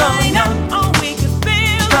 past 9, going up, all we could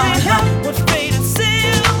feel going up what fate had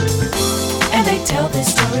sealed. And they tell this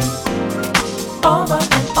story over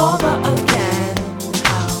and over again.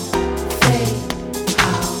 How fate,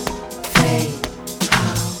 how fate,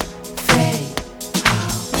 how fate, how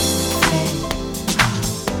fate,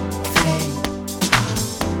 how fate, how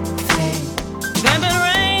fate. There'd been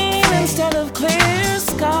rain instead of clear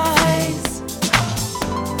skies.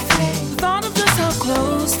 Thought of just how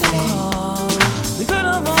close the call. We could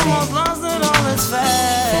have almost lost it all. It's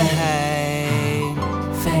fate,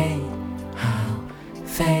 fate, how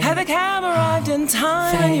fate. Had the cab arrived in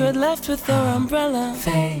time, fate. You had left with your umbrella,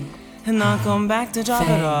 fate, and not come back to drop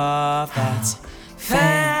fate. It off. That's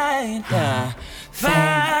fate, fate,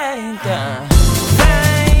 fate, fate.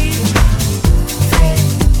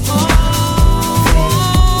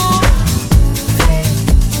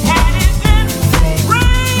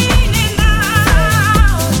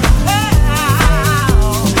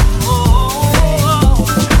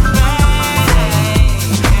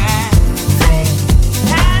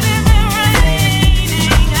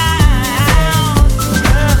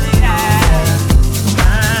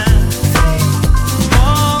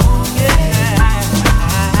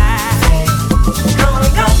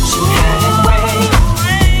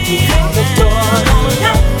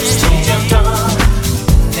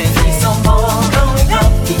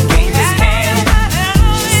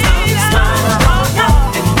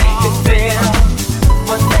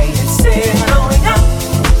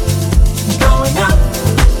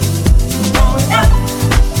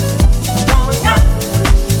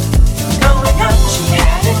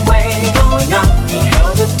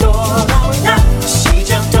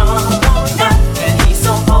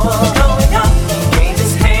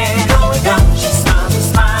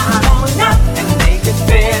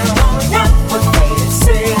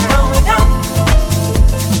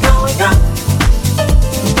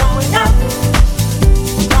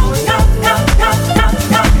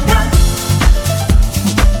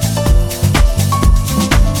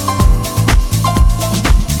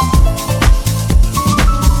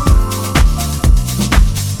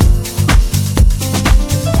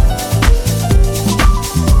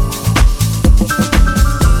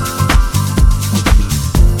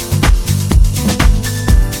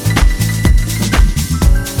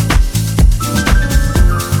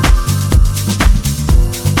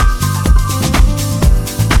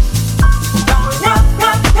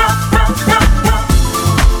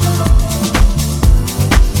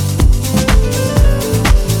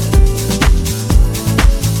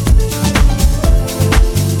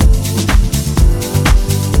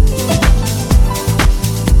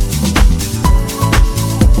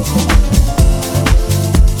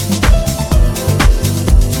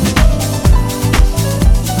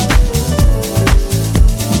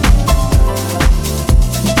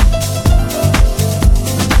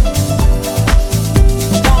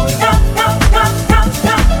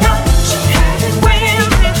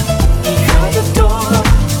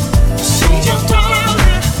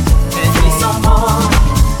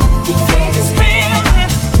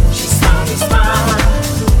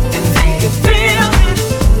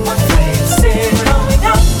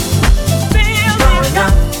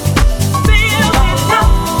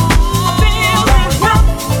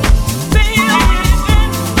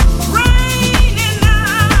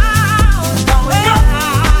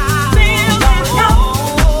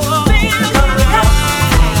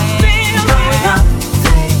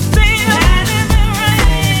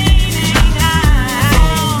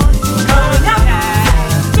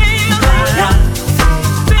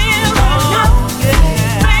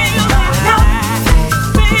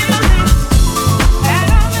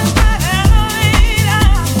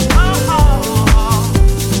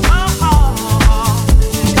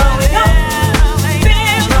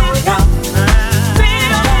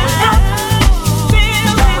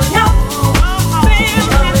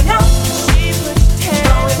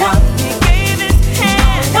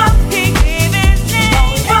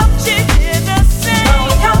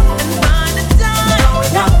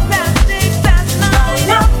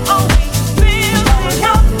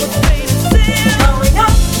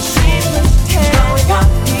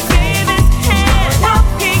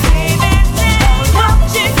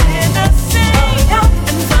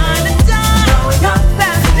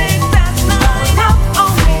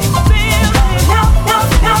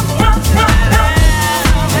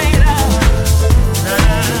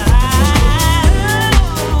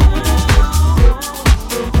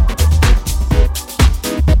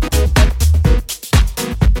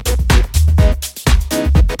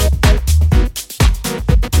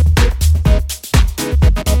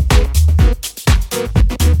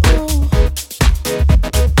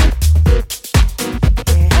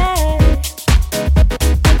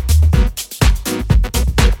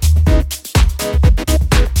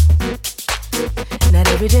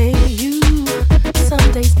 you,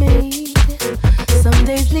 some days me. Some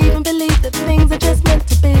days leave and believe that things are just meant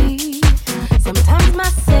to be. Sometimes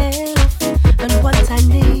myself and what I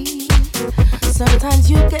need. Sometimes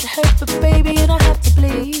you get hurt, but baby, you don't have to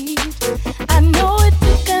bleed. I know it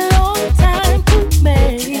took a long time to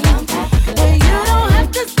make, but you don't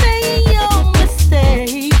have to stay in your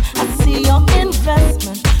mistake. I see your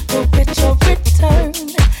investment, go get your return.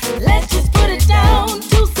 Let's just put it down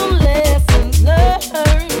to some lessons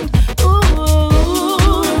learned.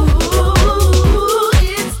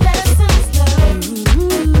 It's lessons learned.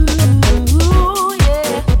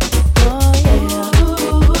 Yeah. Oh yeah.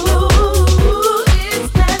 It's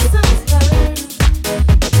lessons learned.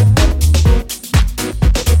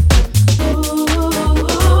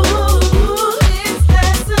 It's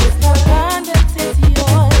lessons learned. Abundance is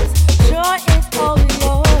yours. Joy is all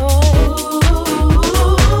yours.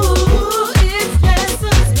 It's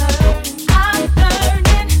lessons learned. I'm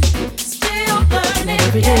learning, still learning.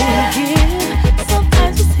 Every day you give,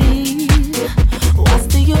 sometimes you see. What's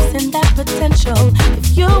the use in that potential if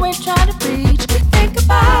you ain't trying to reach? Think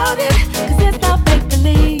about it, 'cause it's not make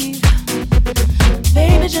believe.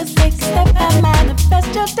 Baby, just take a step and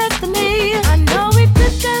manifest your destiny. I know it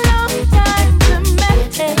took a long time to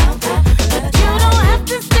make it, but you don't have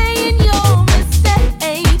to stay in your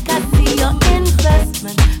mistake. I see your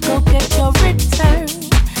investment, go get your return.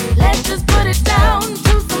 Let's just put it down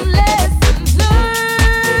to some lessons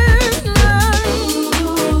learned.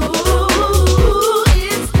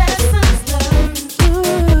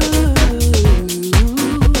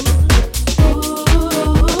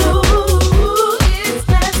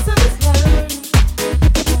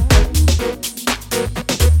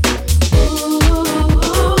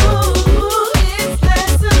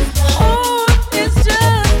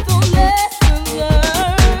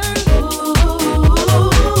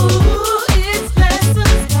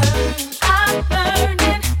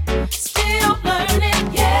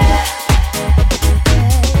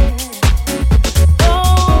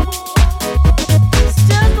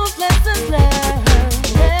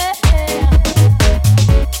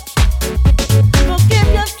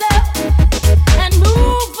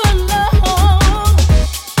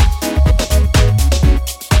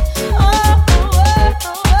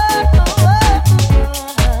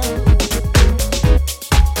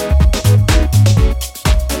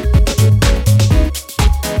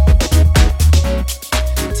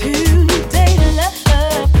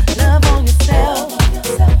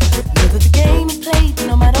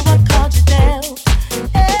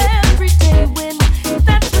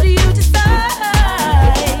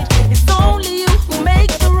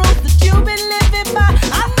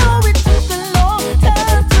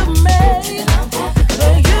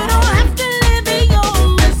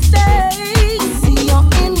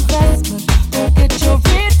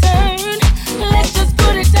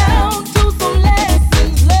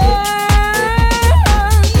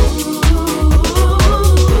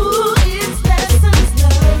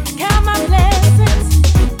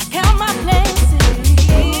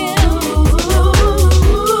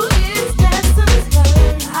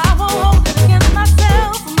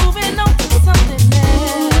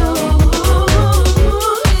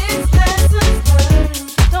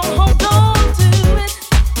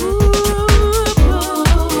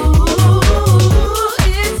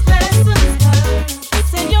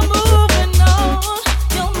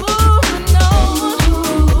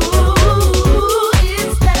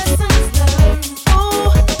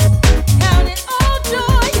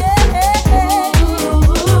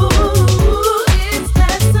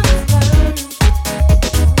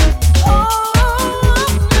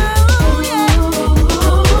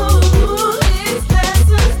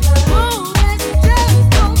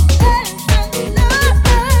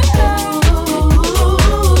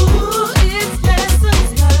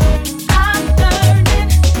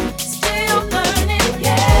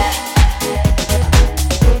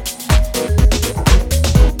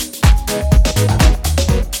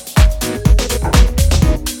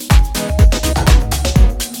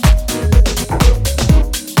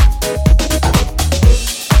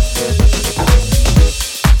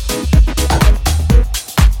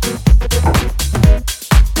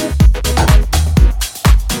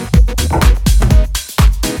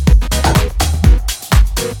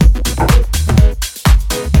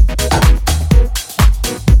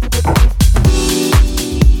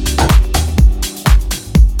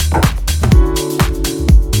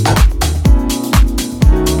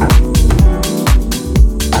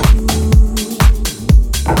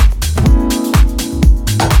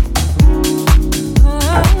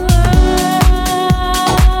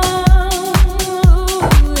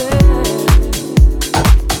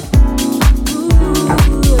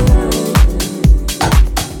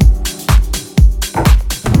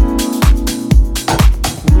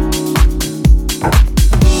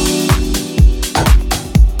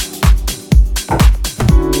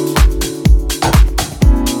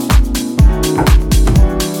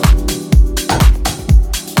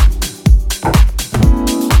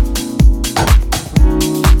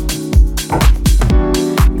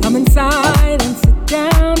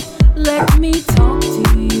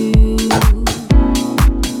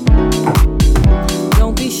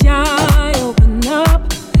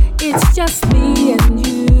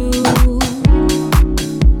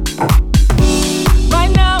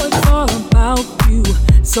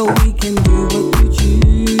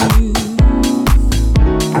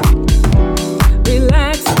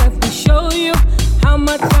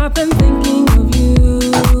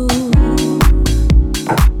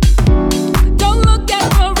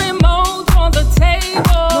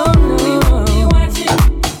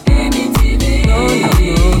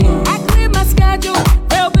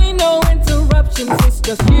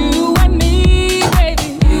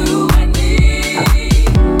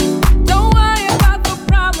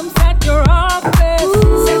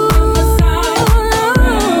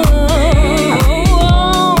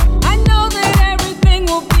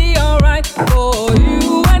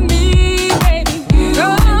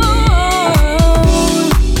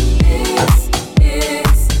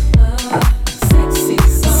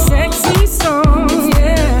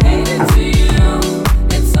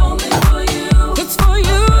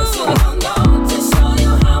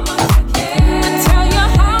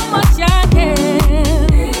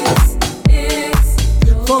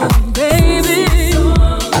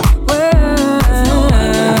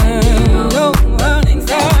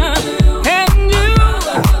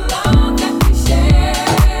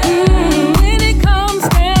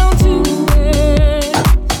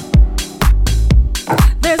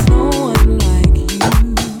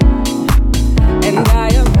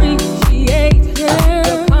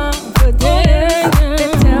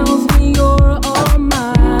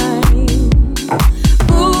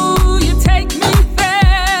 Ooh, you take me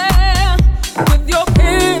there.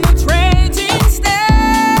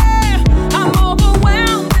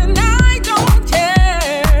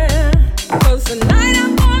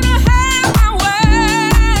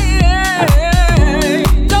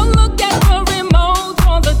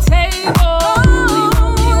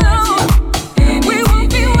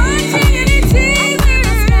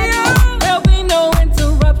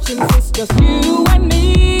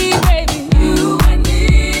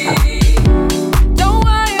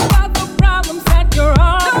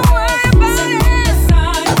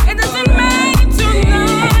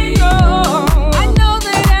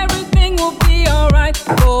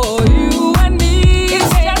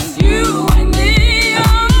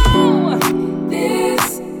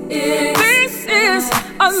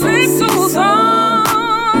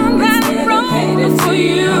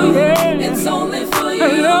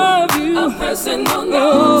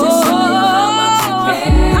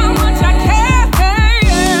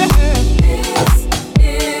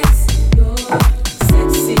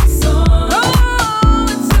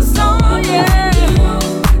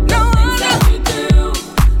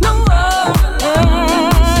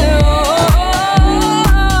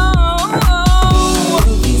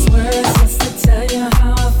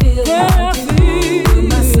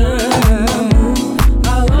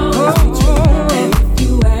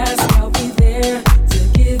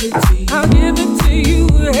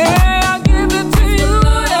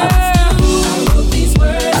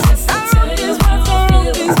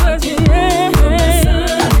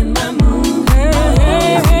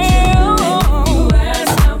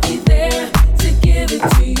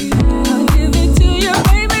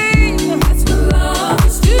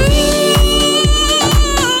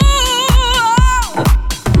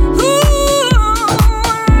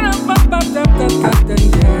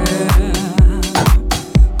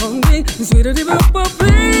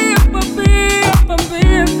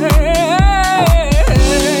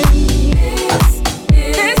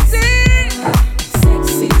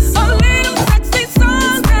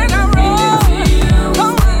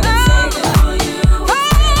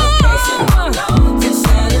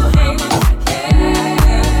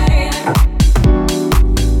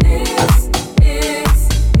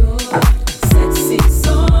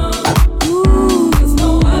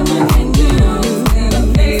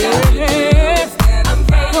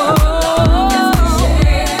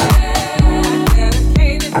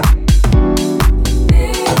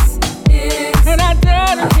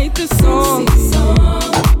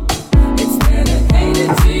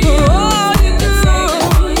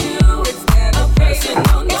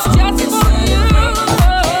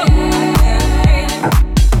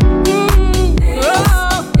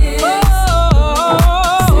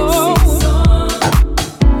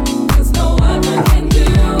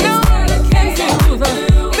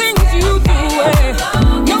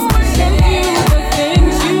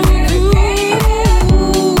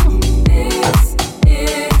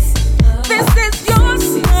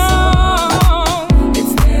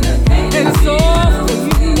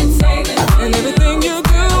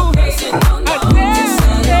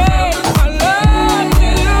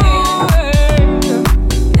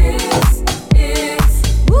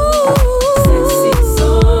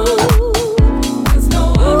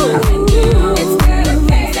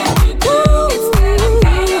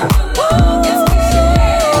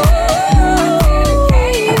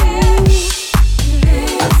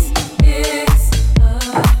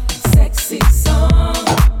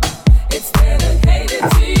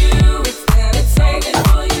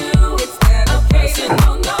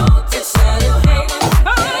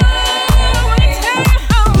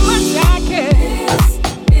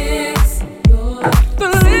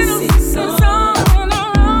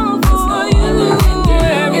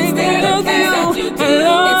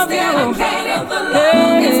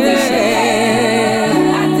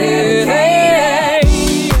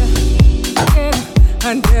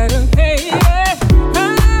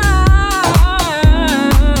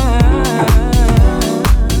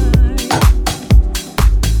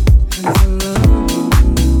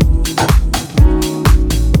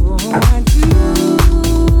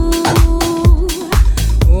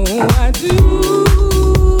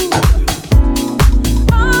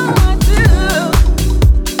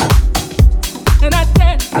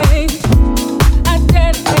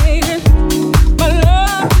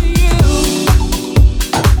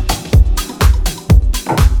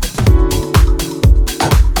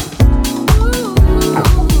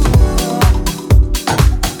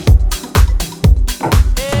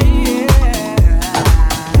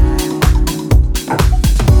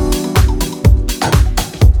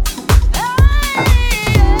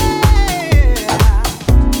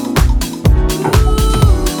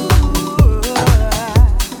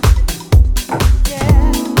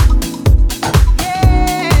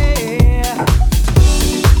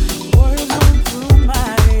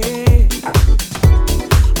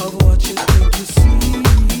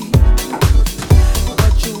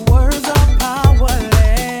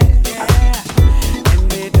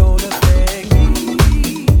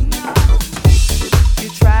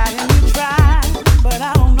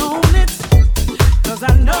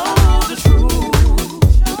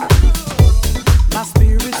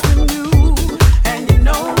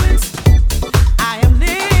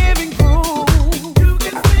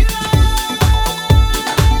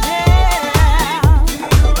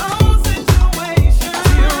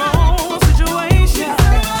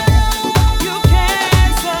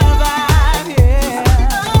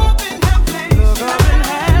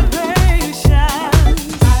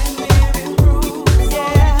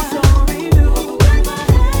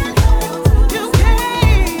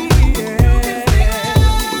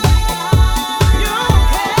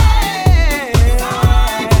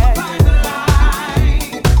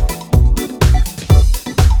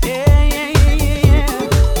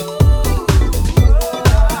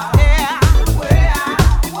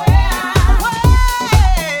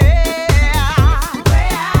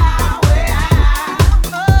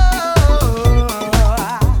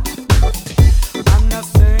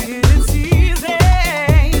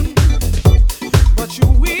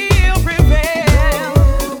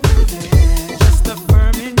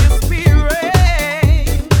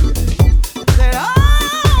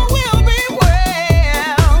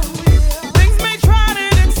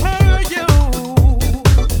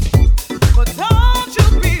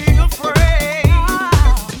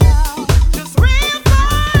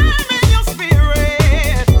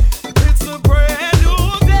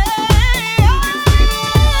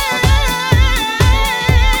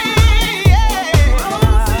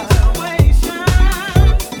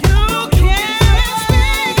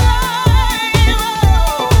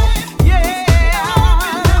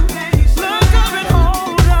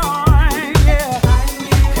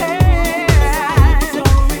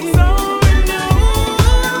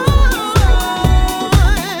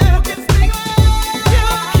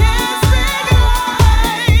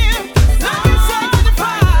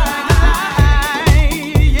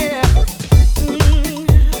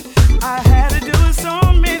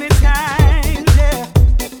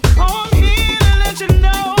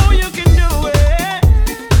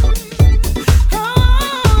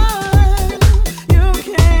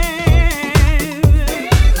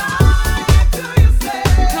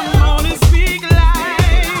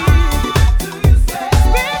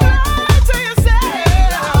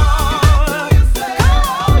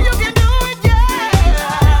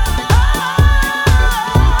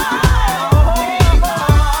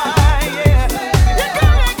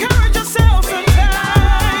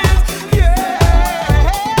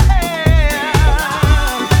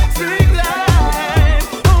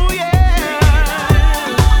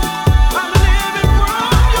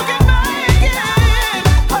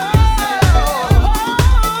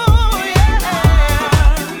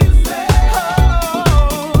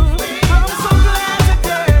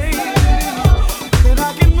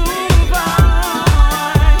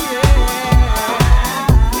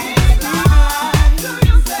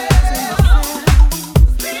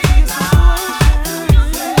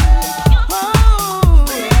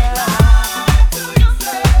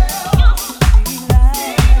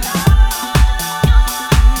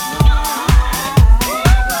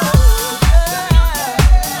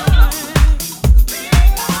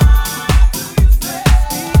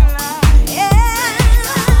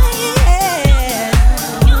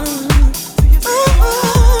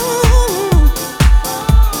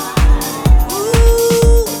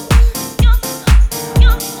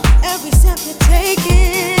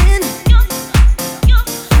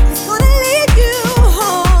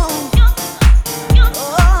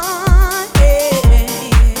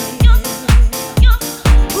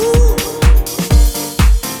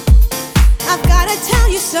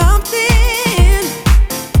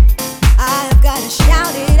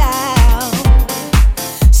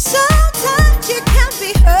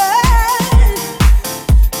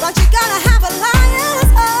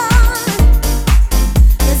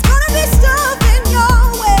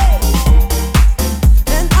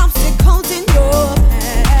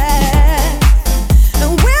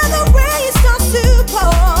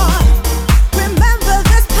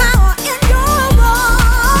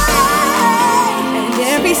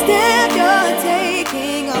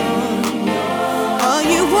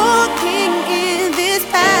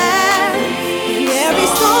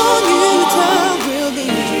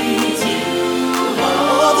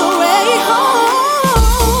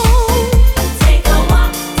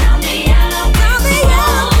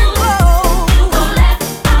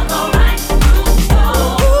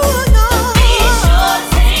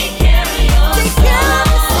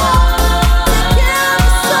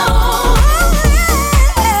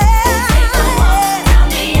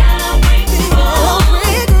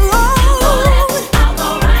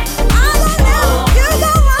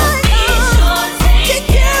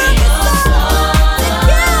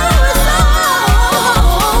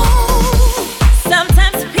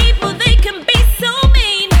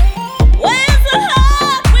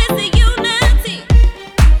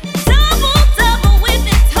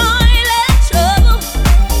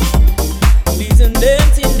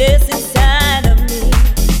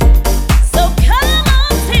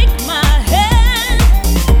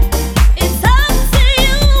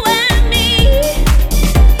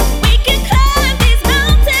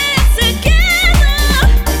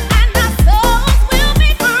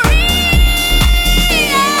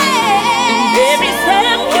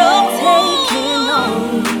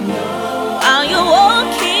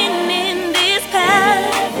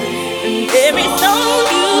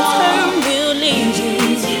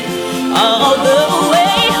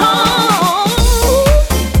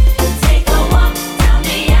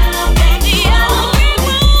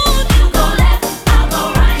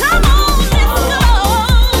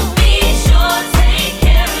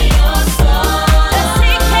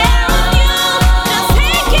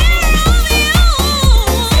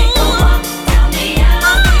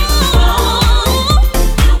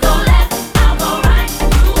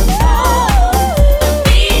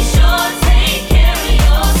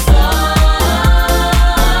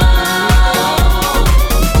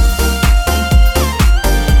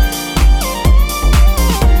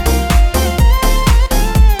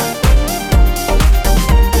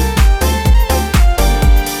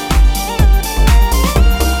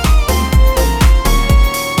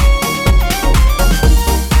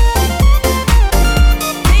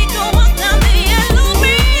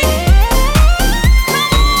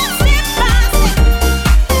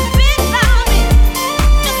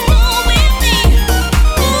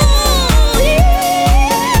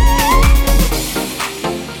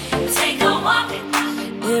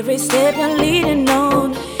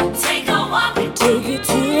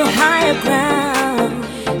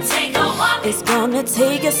 It's gonna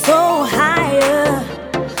take us so higher,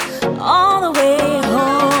 all the way